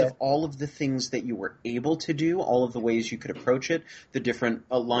because of all of the things that you were able to do, all of the ways you could approach it, the different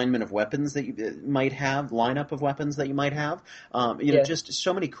alignment of weapons that you might have, lineup of weapons that you might have, just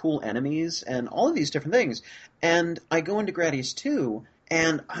so many cool enemies and all of these different things. And I go into Gradius 2,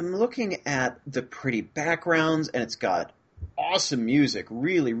 and I'm looking at the pretty backgrounds, and it's got awesome music,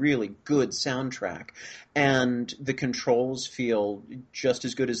 really, really good soundtrack. And the controls feel just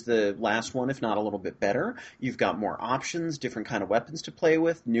as good as the last one, if not a little bit better. You've got more options, different kind of weapons to play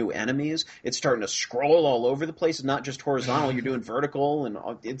with, new enemies. It's starting to scroll all over the place. It's not just horizontal, you're doing vertical, and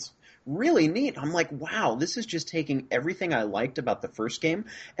it's really neat. I'm like, wow, this is just taking everything I liked about the first game,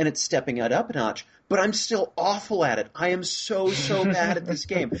 and it's stepping it up a notch. But I'm still awful at it. I am so bad at this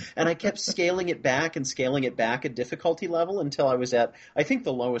game. And I kept scaling it back a difficulty level until I was at, I think,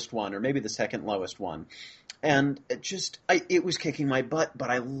 the lowest one, or maybe the second lowest one. And it was kicking my butt, but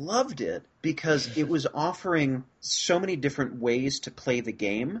I loved it because it was offering so many different ways to play the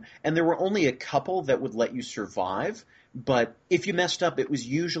game, and there were only a couple that would let you survive. But if you messed up, it was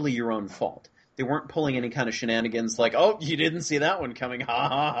usually your own fault. They weren't pulling any kind of shenanigans like, oh, you didn't see that one coming, ha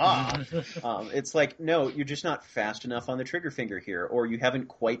ha ha. It's like, no, you're just not fast enough on the trigger finger here, or you haven't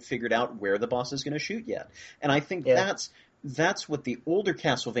quite figured out where the boss is going to shoot yet. And I think that's what the older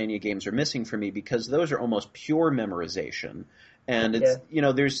Castlevania games are missing for me, because those are almost pure memorization. And it's,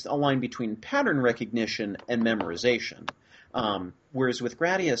 there's a line between pattern recognition and memorization. Whereas with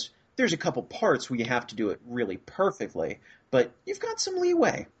Gradius, there's a couple parts where you have to do it really perfectly, but you've got some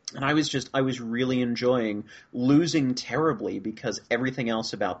leeway. And I was really enjoying losing terribly because everything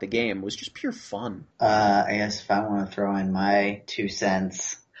else about the game was just pure fun. I guess if I want to throw in my 2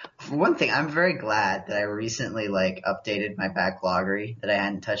 cents. For one thing, I'm very glad that I recently, updated my backloggery that I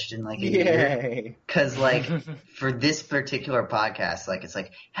hadn't touched in, a year. Because, for this particular podcast, it's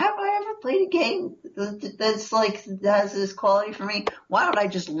have I ever played a game that's, that has this quality for me? Why don't I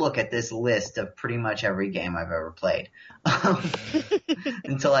just look at this list of pretty much every game I've ever played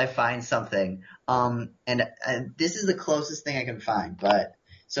until I find something? And this is the closest thing I can find. But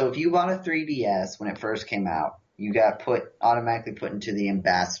so if you bought a 3DS when it first came out, you got automatically put into the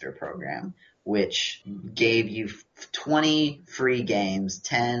Ambassador program, which gave you 20 free games,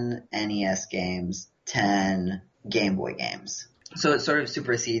 10 NES games, 10 Game Boy games. So it sort of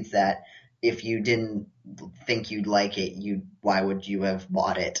supersedes that. If you didn't think you'd like it, why would you have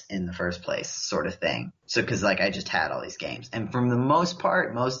bought it in the first place, sort of thing. So, cause I just had all these games. And for the most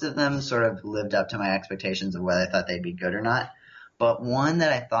part, most of them sort of lived up to my expectations of whether I thought they'd be good or not. But one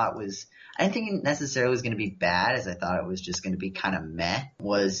that I thought I didn't think it necessarily was going to be bad, as I thought it was just going to be kind of meh,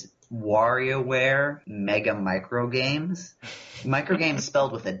 was WarioWare Mega Micro Games. Micro Games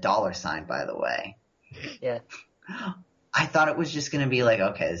spelled with a $sign, by the way. Yeah. I thought it was just going to be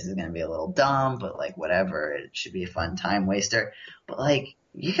okay, this is going to be a little dumb, but whatever, it should be a fun time waster. But I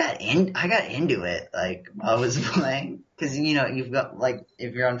got into it, while I was playing. Cause you've got,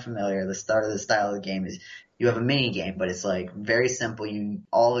 if you're unfamiliar, the start of the style of the game is you have a mini game, but it's very simple.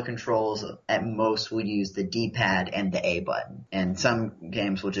 All the controls at most will use the D-pad and the A button. And some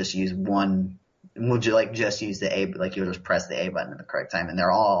games will just use just use the A, you'll just press the A button at the correct time. And they're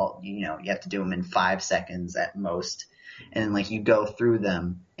all, you have to do them in 5 seconds at most. And then you go through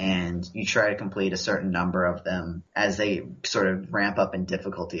them and you try to complete a certain number of them as they sort of ramp up in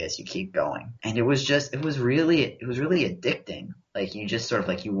difficulty as you keep going. And it was really addicting. You just sort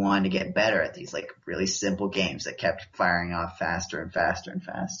of you wanted to get better at these really simple games that kept firing off faster and faster and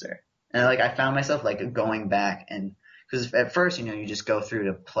faster. And I found myself going back, and because at first, you just go through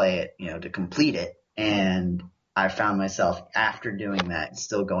to play it, to complete it. And I found myself after doing that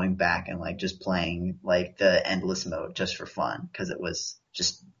still going back and just playing the endless mode just for fun, because it was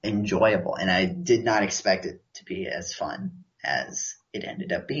just enjoyable. And I did not expect it to be as fun as it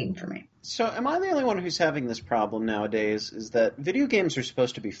ended up being for me. So am I the only one who's having this problem nowadays, is that video games are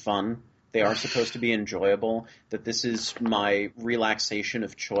supposed to be fun? They are supposed to be enjoyable, that this is my relaxation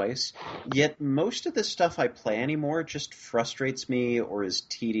of choice. Yet most of the stuff I play anymore just frustrates me or is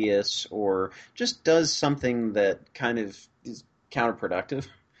tedious or just does something that kind of is counterproductive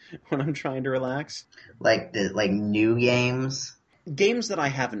when I'm trying to relax. Like new games? Games that I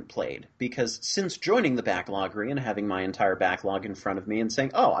haven't played, because since joining the backloggery and having my entire backlog in front of me and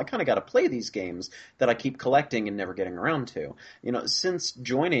saying, oh, I kind of got to play these games that I keep collecting and never getting around to. Since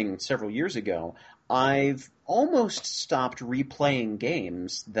joining several years ago, I've almost stopped replaying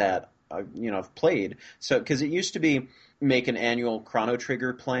games that I've played. So, because it used to be make an annual Chrono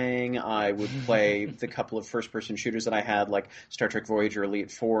Trigger playing. I would play the couple of first-person shooters that I had, like Star Trek Voyager, Elite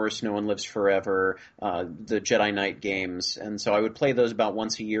Force, No One Lives Forever, the Jedi Knight games. And so I would play those about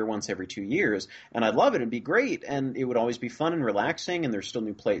once a year, once every 2 years. And I'd love it. It'd be great. And it would always be fun and relaxing. And there's still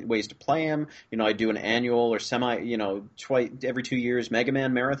new ways to play them. I'd do an annual or twice every 2 years Mega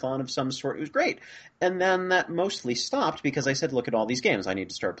Man marathon of some sort. It was great. And then that mostly stopped because I said, look at all these games. I need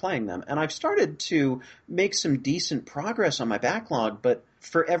to start playing them. And I've started to make some decent progress on my backlog, but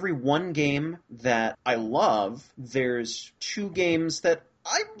for every one game that I love, there's 2 games that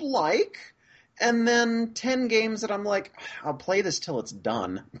I like, and then 10 games that I'm like, I'll play this till it's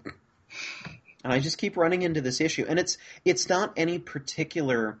done. And I just keep running into this issue. And it's not any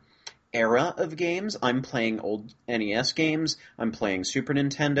particular era of games. I'm playing old NES games. I'm playing Super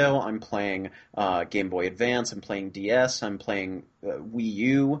Nintendo. I'm playing Game Boy Advance. I'm playing DS. I'm playing Wii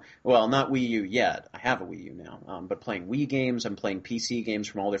U. Well, not Wii U yet. I have a Wii U now. But playing Wii games, I'm playing PC games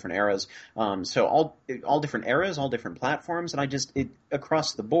from all different eras. So all different eras, all different platforms, and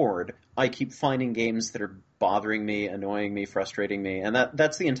across the board, I keep finding games that are bothering me, annoying me, frustrating me, and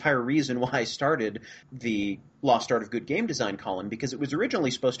that's the entire reason why I started the Lost Art of Good Game Design column, because it was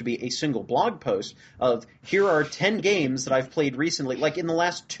originally supposed to be a single blog post of, here are 10 games that I've played recently, like in the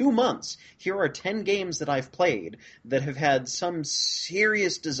last 2 months, here are 10 games that I've played that have had some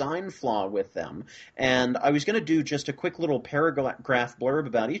serious design flaw with them, and I was going to do just a quick little paragraph blurb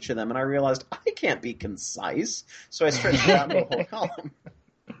about each of them, and I realized I can't be concise, so I stretched it out into a whole column.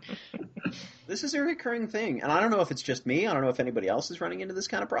 This is a recurring thing, and I don't know if it's just me. I don't know if anybody else is running into this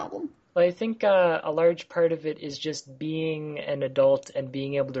kind of problem. Well, I think a large part of it is just being an adult and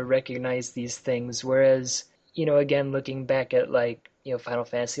being able to recognize these things, whereas, again, looking back at, Final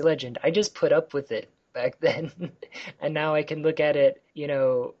Fantasy Legend, I just put up with it back then, and now I can look at it,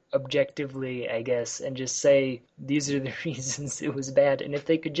 objectively, I guess, and just say, these are the reasons it was bad, and if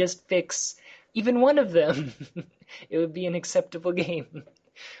they could just fix even one of them, it would be an acceptable game.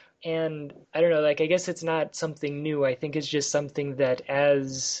 And I don't know, I guess it's not something new. I think it's just something that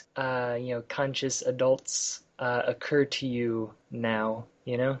as, conscious adults occur to you now,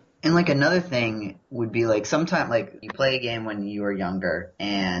 And another thing would be sometimes you play a game when you were younger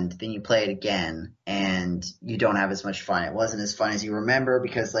and then you play it again and you don't have as much fun. It wasn't as fun as you remember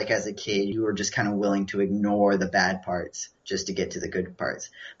because as a kid you were just kind of willing to ignore the bad parts just to get to the good parts.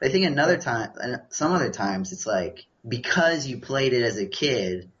 But I think some other times it's because you played it as a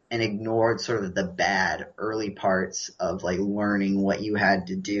kid and ignored sort of the bad early parts of learning what you had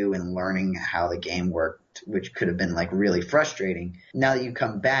to do and learning how the game worked, which could have been really frustrating. Now that you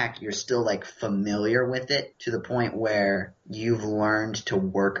come back, you're still familiar with it to the point where you've learned to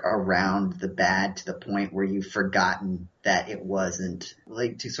work around the bad to the point where you've forgotten that it wasn't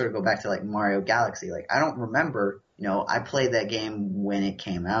to sort of go back to Mario Galaxy. I don't remember, I played that game when it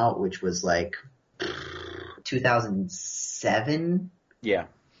came out, which was 2007. Yeah.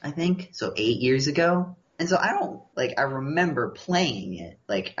 I think. So 8 years ago. And so I don't, I remember playing it.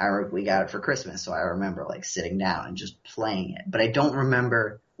 We got it for Christmas, so I remember, sitting down and just playing it. But I don't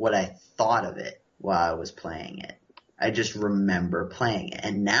remember what I thought of it while I was playing it. I just remember playing it.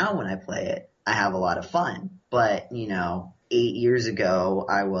 And now when I play it, I have a lot of fun. But, 8 years ago,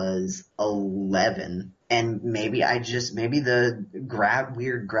 I was 11. And maybe the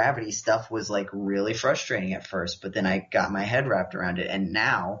weird gravity stuff was really frustrating at first, but then I got my head wrapped around it. And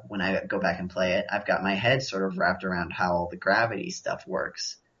now when I go back and play it, I've got my head sort of wrapped around how all the gravity stuff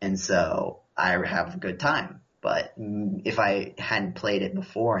works. And so I have a good time. But if I hadn't played it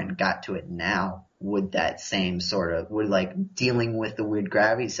before and got to it now, would that same sort of, dealing with the weird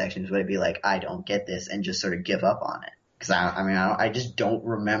gravity sections, would it be I don't get this and just sort of give up on it? Because I just don't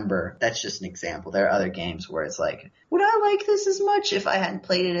remember. That's just an example. There are other games where it's would I like this as much if I hadn't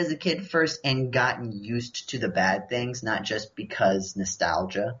played it as a kid first and gotten used to the bad things, not just because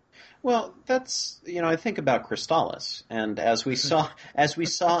nostalgia? Well, that's, I think about Crystallis, and as we saw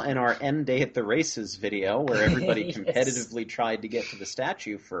in our End Day at the Races video, where everybody competitively tried to get to the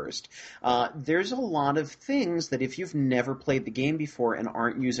statue first, there's a lot of things that if you've never played the game before and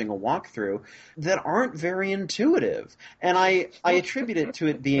aren't using a walkthrough, that aren't very intuitive. And I attribute it to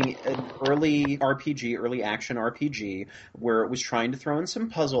it being an early action RPG, where it was trying to throw in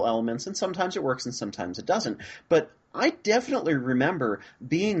some puzzle elements, and sometimes it works and sometimes it doesn't. But I definitely remember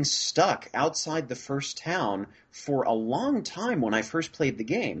being stuck outside the first town for a long time when I first played the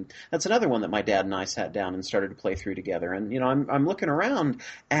game. That's another one that my dad and I sat down and started to play through together. And, I'm looking around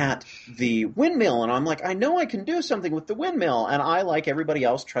at the windmill, and I'm I know I can do something with the windmill. And I, like everybody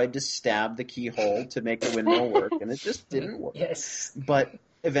else, tried to stab the keyhole to make the windmill work, and it just didn't work. Yes. But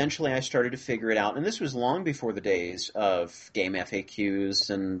eventually I started to figure it out, and this was long before the days of game FAQs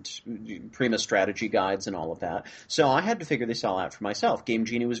and Prima strategy guides and all of that. So I had to figure this all out for myself. Game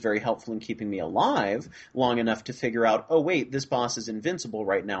Genie was very helpful in keeping me alive long enough to figure out, oh wait, this boss is invincible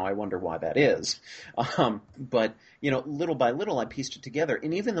right now, I wonder why that is. But, little by little I pieced it together,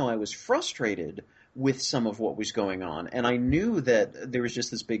 and even though I was frustrated with some of what was going on, and I knew that there was just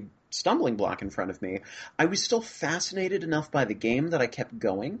this big stumbling block in front of me, I was still fascinated enough by the game that I kept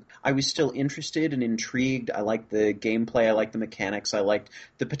going. I was still interested and intrigued. I liked the gameplay, I liked the mechanics, I liked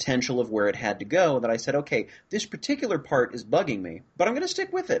the potential of where it had to go, that I said, okay, this particular part is bugging me, but I'm going to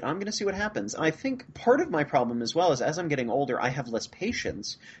stick with it. I'm going to see what happens. And I think part of my problem as well is as I'm getting older, I have less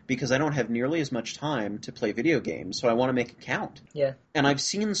patience because I don't have nearly as much time to play video games, so I want to make it count. Yeah. And I've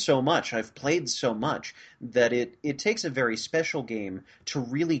seen so much, I've played so much, that it takes a very special game to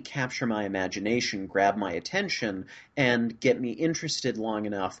really capture my imagination, grab my attention, and get me interested long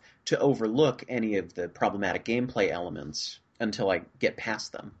enough to overlook any of the problematic gameplay elements until I get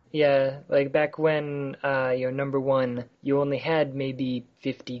past them. Yeah, like back when, number one, you only had maybe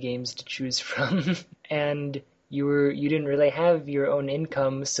 50 games to choose from, and you didn't really have your own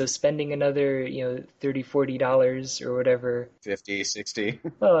income, so spending another, $30, $40 or whatever. 50, 60.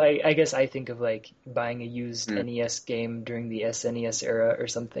 Well, I guess I think of like buying a used NES game during the SNES era or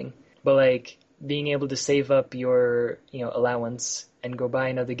something. But like being able to save up your, allowance and go buy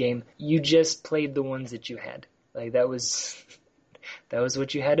another game, you just played the ones that you had. Like that was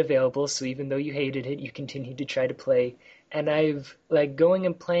what you had available, so even though you hated it, you continued to try to play. And I've, like, going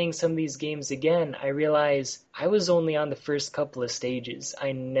and playing some of these games again, I realize I was only on the first couple of stages.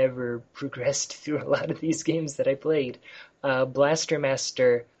 I never progressed through a lot of these games that I played. Blaster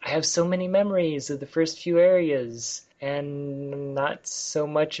Master, I have so many memories of the first few areas, and not so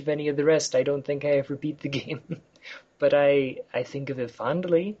much of any of the rest. I don't think I ever beat the game. But I think of it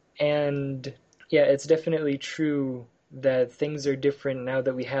fondly, and yeah, it's definitely true that things are different now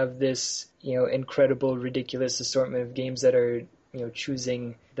that we have this, incredible, ridiculous assortment of games that are,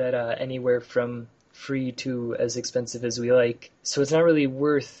 choosing that anywhere from free to as expensive as we like. So it's not really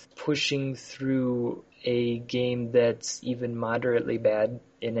worth pushing through a game that's even moderately bad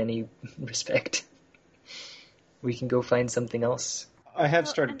in any respect. We can go find something else. I have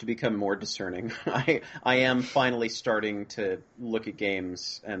started to become more discerning. I am finally starting to look at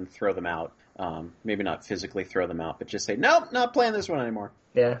games and throw them out. Maybe not physically throw them out, but just say, nope, not playing this one anymore.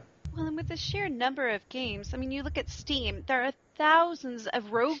 Yeah. Well, and with the sheer number of games, I mean, you look at Steam, there are thousands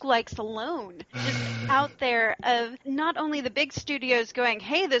of roguelikes alone just out there of not only the big studios going,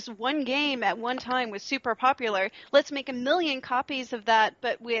 hey, this one game at one time was super popular, let's make 1 million copies of that,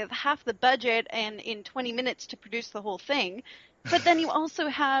 but with half the budget and in 20 minutes to produce the whole thing. But then you also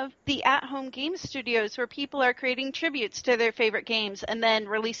have the at-home game studios where people are creating tributes to their favorite games and then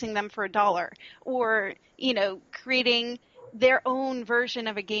releasing them for $1. Or, creating their own version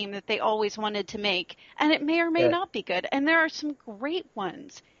of a game that they always wanted to make. And it may or may not be good. And there are some great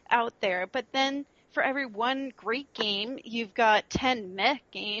ones out there. But then for every one great game, you've got 10 meh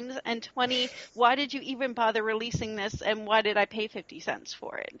games and 20, why did you even bother releasing this and why did I pay 50 cents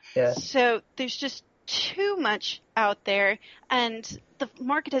for it? Yeah. So there's just too much out there, and the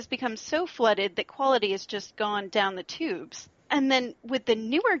market has become so flooded that quality has just gone down the tubes. And then with the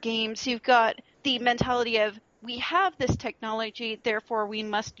newer games, you've got the mentality of, we have this technology, therefore we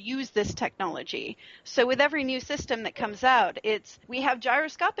must use this technology. So with every new system that comes out, it's, we have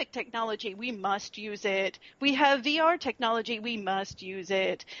gyroscopic technology, we must use it. We have VR technology, we must use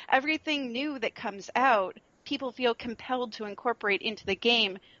it. Everything new that comes out, people feel compelled to incorporate into the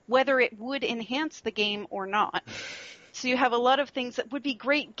game, whether it would enhance the game or not. So you have a lot of things that would be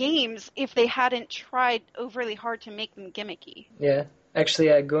great games if they hadn't tried overly hard to make them gimmicky. Yeah.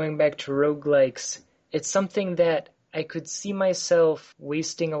 Actually, going back to roguelikes, it's something that I could see myself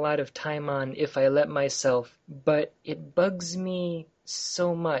wasting a lot of time on if I let myself, but it bugs me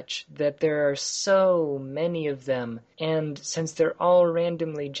so much that there are so many of them, and since they're all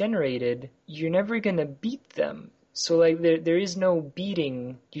randomly generated, you're never going to beat them. So like there is no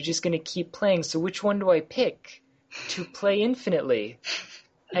beating, you're just going to keep playing. So which one do I pick to play infinitely?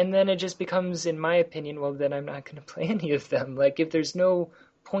 And then it just becomes, in my opinion, well, then I'm not going to play any of them. Like, if there's no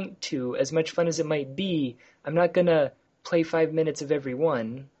point to, as much fun as it might be, I'm not going to play 5 minutes of every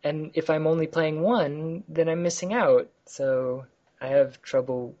one. And if I'm only playing one, then I'm missing out. So I have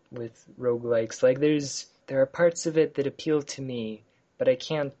trouble with roguelikes. Like, there are parts of it that appeal to me, but I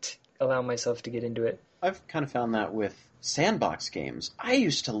can't allow myself to get into it. I've kind of found that with sandbox games. I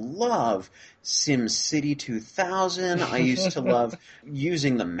used to love SimCity 2000. I used to love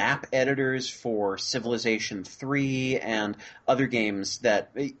using the map editors for Civilization 3 and other games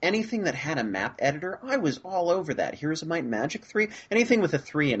that anything that had a map editor, I was all over that. Heroes of Might and Magic 3, anything with a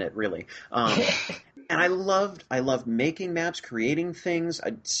 3 in it, really. And I loved making maps, creating things.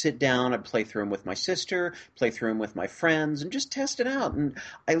 I'd sit down, I'd play through them with my sister, play through them with my friends, and just test it out. And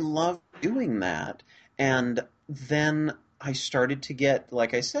I loved doing that. And then I started to get,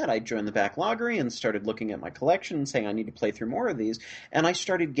 like I said, I joined the backloggery and started looking at my collection and saying I need to play through more of these. And I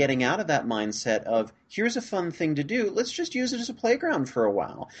started getting out of that mindset of, here's a fun thing to do. Let's just use it as a playground for a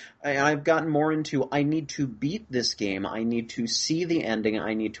while. I've gotten more into, I need to beat this game. I need to see the ending.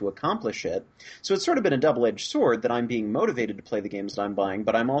 I need to accomplish it. So it's sort of been a double-edged sword that I'm being motivated to play the games that I'm buying,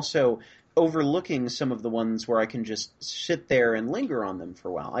 but I'm also overlooking some of the ones where I can just sit there and linger on them for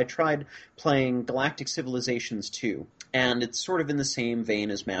a while. I tried playing Galactic Civilizations 2 And it's sort of in the same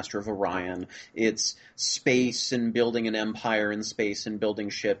vein as Master of Orion. It's space and building an empire in space and building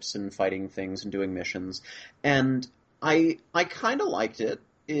ships and fighting things and doing missions. And I kind of liked it.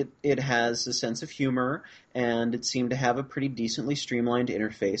 It has a sense of humor, and it seemed to have a pretty decently streamlined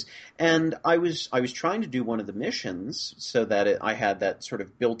interface. And I was trying to do one of the missions so that I had that sort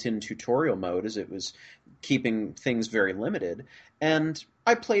of built-in tutorial mode, as it was keeping things very limited. And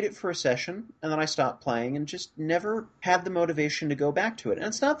I played it for a session, and then I stopped playing and just never had the motivation to go back to it. And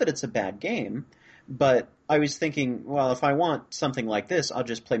it's not that it's a bad game, but I was thinking, well, if I want something like this, I'll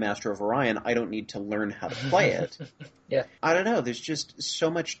just play Master of Orion. I don't need to learn how to play it. Yeah. I don't know. There's just so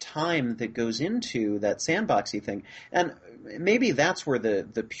much time that goes into that sandboxy thing. And maybe that's where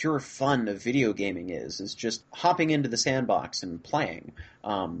the pure fun of video gaming is just hopping into the sandbox and playing.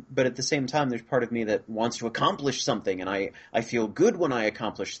 But at the same time, there's part of me that wants to accomplish something, and I feel good when I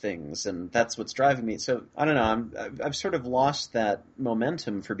accomplish things, and that's what's driving me. So, I don't know. I've sort of lost that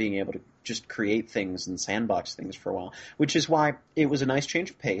momentum for being able to just create things and sandbox things for a while, which is why it was a nice change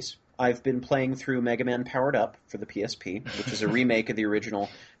of pace. I've been playing through Mega Man Powered Up for the PSP, which is a remake of the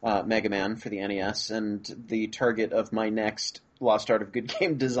original Mega Man for the NES, and the target of my next Lost Art of Good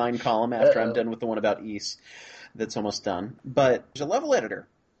Game Design column after I'm done with the one about Ys that's almost done. But there's a level editor,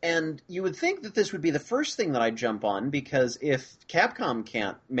 and you would think that this would be the first thing that I'd jump on, because if Capcom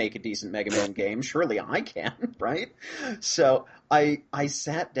can't make a decent Mega Man game, surely I can, right? So I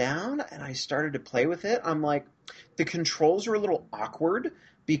sat down and I started to play with it. I'm like, the controls are a little awkward,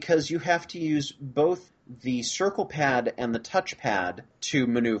 because you have to use both the circle pad and the touch pad to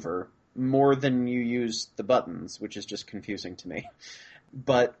maneuver more than you use the buttons, which is just confusing to me.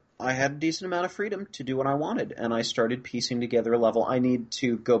 But I had a decent amount of freedom to do what I wanted, and I started piecing together a level. I need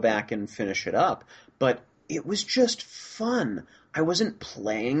to go back and finish it up, but it was just fun. I wasn't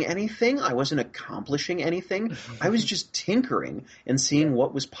playing anything. I wasn't accomplishing anything. I was just tinkering and seeing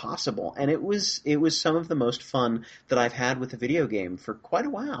what was possible. And it was some of the most fun that I've had with a video game for quite a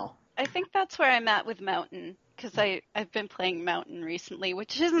while. I think that's where I'm at with Mountain, because I've been playing Mountain recently,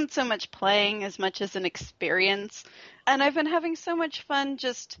 which isn't so much playing as much as an experience. And I've been having so much fun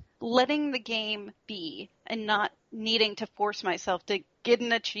just letting the game be and not needing to force myself to get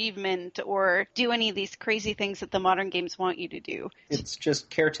an achievement or do any of these crazy things that the modern games want you to do. It's just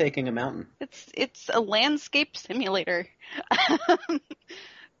caretaking a mountain. It's a landscape simulator.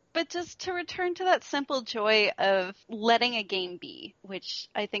 But just to return to that simple joy of letting a game be, which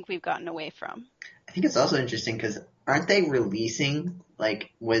I think we've gotten away from. I think it's also interesting because aren't they releasing,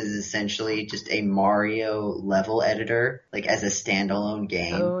 like, what is essentially just a Mario level editor, like, as a standalone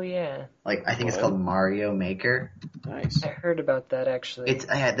game? Oh, yeah. Like, I think it's called Mario Maker. Nice. I heard about that, actually.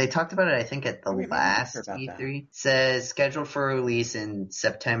 They talked about it, I think, at the last E3. It says scheduled for release in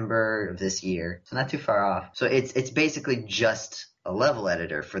September of this year. So not too far off. So it's basically just a level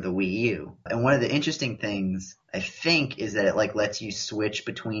editor for the Wii U. And one of the interesting things, I think, is that it like lets you switch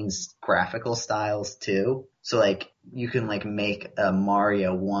between graphical styles too. So like you can like make a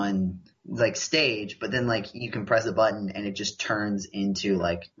Mario 1 like stage, but then like you can press a button and it just turns into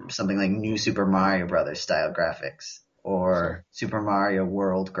like something like New Super Mario Brothers style graphics. Or Super Mario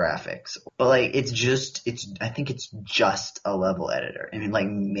World graphics. But like I think it's just a level editor. I mean, like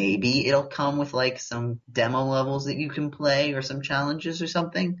maybe it'll come with like some demo levels that you can play or some challenges or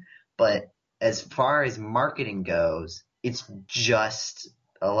something. But as far as marketing goes, it's just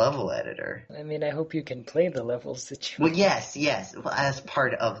a level editor. I mean, I hope you can play the levels that you... Well, yes. Well, as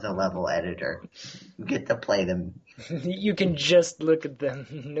part of the level editor. You get to play them. You can just look at them.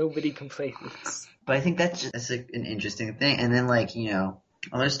 Nobody can play this. But I think that's an interesting thing. And then, like, you know,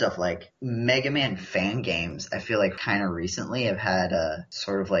 other stuff like Mega Man fan games, I feel like kind of recently have had a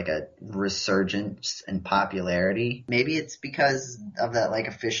sort of like a resurgence in popularity. Maybe it's because of that like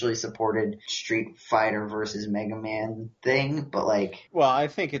officially supported Street Fighter versus Mega Man thing, but like... Well, I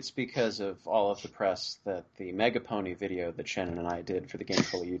think it's because of all of the press that the Mega Pony video that Shannon and I did for the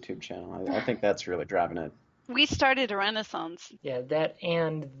GameCola YouTube channel. I think that's really driving it. We started a renaissance. Yeah, that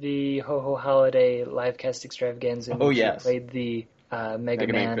and the Ho-Ho Holiday livecast extravaganza in which we played the Mega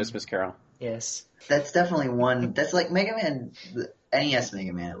Man Christmas Carol. Yes. That's definitely one. That's like Mega Man, the NES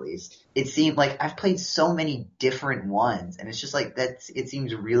Mega Man at least. It seemed like I've played so many different ones, and it's just like it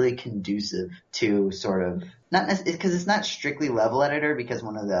seems really conducive to sort of not because it's not strictly level editor. Because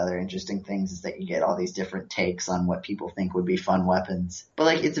one of the other interesting things is that you get all these different takes on what people think would be fun weapons. But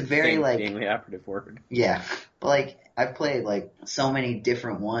like it's very like being the operative word. Yeah, but like I've played like so many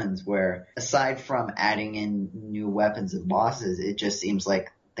different ones where aside from adding in new weapons and bosses, it just seems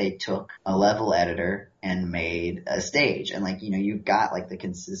like they took a level editor and made a stage. And like, you've got like the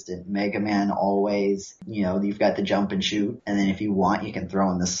consistent Mega Man always, you've got the jump and shoot. And then if you want, you can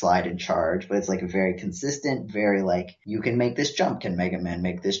throw in the slide and charge, but it's like a very consistent, very like, you can make this jump. Can Mega Man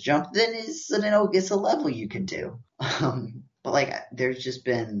make this jump? Then it's a level you can do. But like, there's just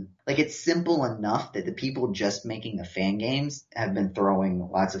been, like, it's simple enough that the people just making the fan games have been throwing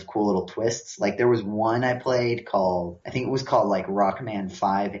lots of cool little twists. Like, there was one I played I think it was called like Rockman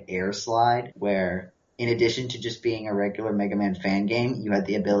 5 Air Slide, where in addition to just being a regular Mega Man fan game, you had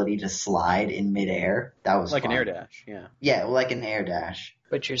the ability to slide in midair. That was like fun. an air dash, yeah. Yeah, like an air dash.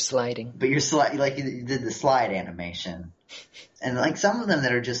 But you're sliding. But you're like you did the slide animation. And like some of them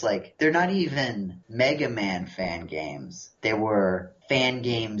that are just like, they're not even Mega Man fan games. They were fan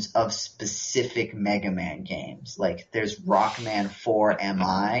games of specific Mega Man games. Like there's Rockman 4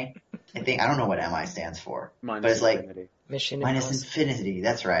 MI. I don't know what MI stands for. Minus but it's Infinity. Like Mission Minus Impossible. Infinity,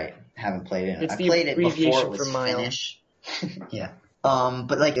 that's right. Haven't played it. It's I the played it before abbreviation it was for mile. Finnish. Yeah.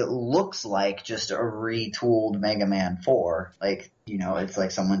 But like it looks like just a retooled Mega Man 4. Like, it's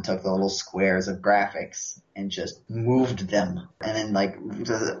like someone took the little squares of graphics and just moved them. And then like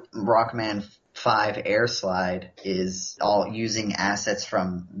the Rockman 5 Air Slide is all using assets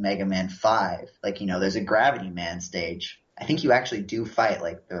from Mega Man 5. Like, there's a Gravity Man stage. I think you actually do fight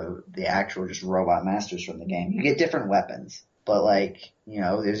like the actual just robot masters from the game. You get different weapons. But like,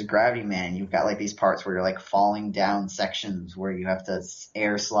 there's Gravity Man. You've got like these parts where you're like falling down sections where you have to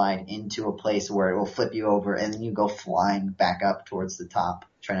air slide into a place where it will flip you over and then you go flying back up towards the top.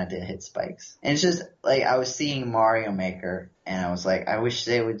 Try not to hit spikes. And it's just like, I was seeing Mario Maker and I was like, I wish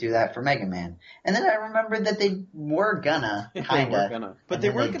they would do that for Mega Man. And then I remembered that they were gonna, kinda. But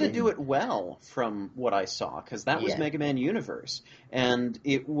they weren't gonna do it well from what I saw, because that was Yeah. Mega Man Universe. And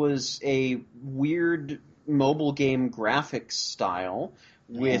it was a weird mobile game graphics style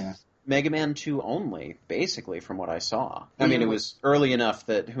with Mega Man 2 only, basically, from what I saw. I mean, it was early enough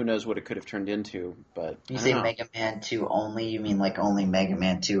that who knows what it could have turned into, but You say Mega Man 2 only? You mean like only Mega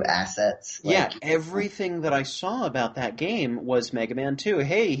Man 2 assets? Like, yeah, everything that I saw about that game was Mega Man 2.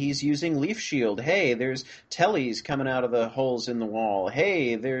 Hey, he's using Leaf Shield. Hey, there's tellies coming out of the holes in the wall.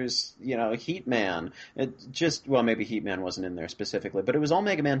 Hey, there's, Heat Man. Maybe Heat Man wasn't in there specifically, but it was all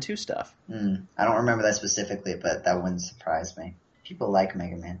Mega Man 2 stuff. I don't remember that specifically, but that wouldn't surprise me. People like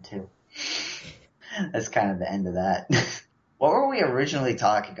Mega Man 2. That's kind of the end of that. What were we originally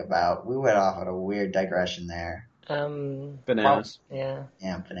talking about? We went off on a weird digression there. Bananas. Yeah.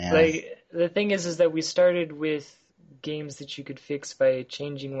 Yeah, bananas. Like, the thing is that we started with games that you could fix by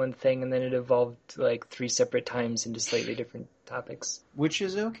changing one thing, and then it evolved like 3 separate times into slightly different topics. Which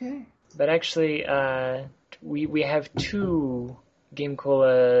is okay. But actually, we have 2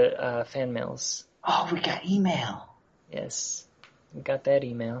 GameCola fan mails. Oh, we got email. Yes, we got that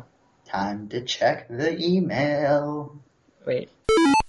email. Time to check the email. Wait.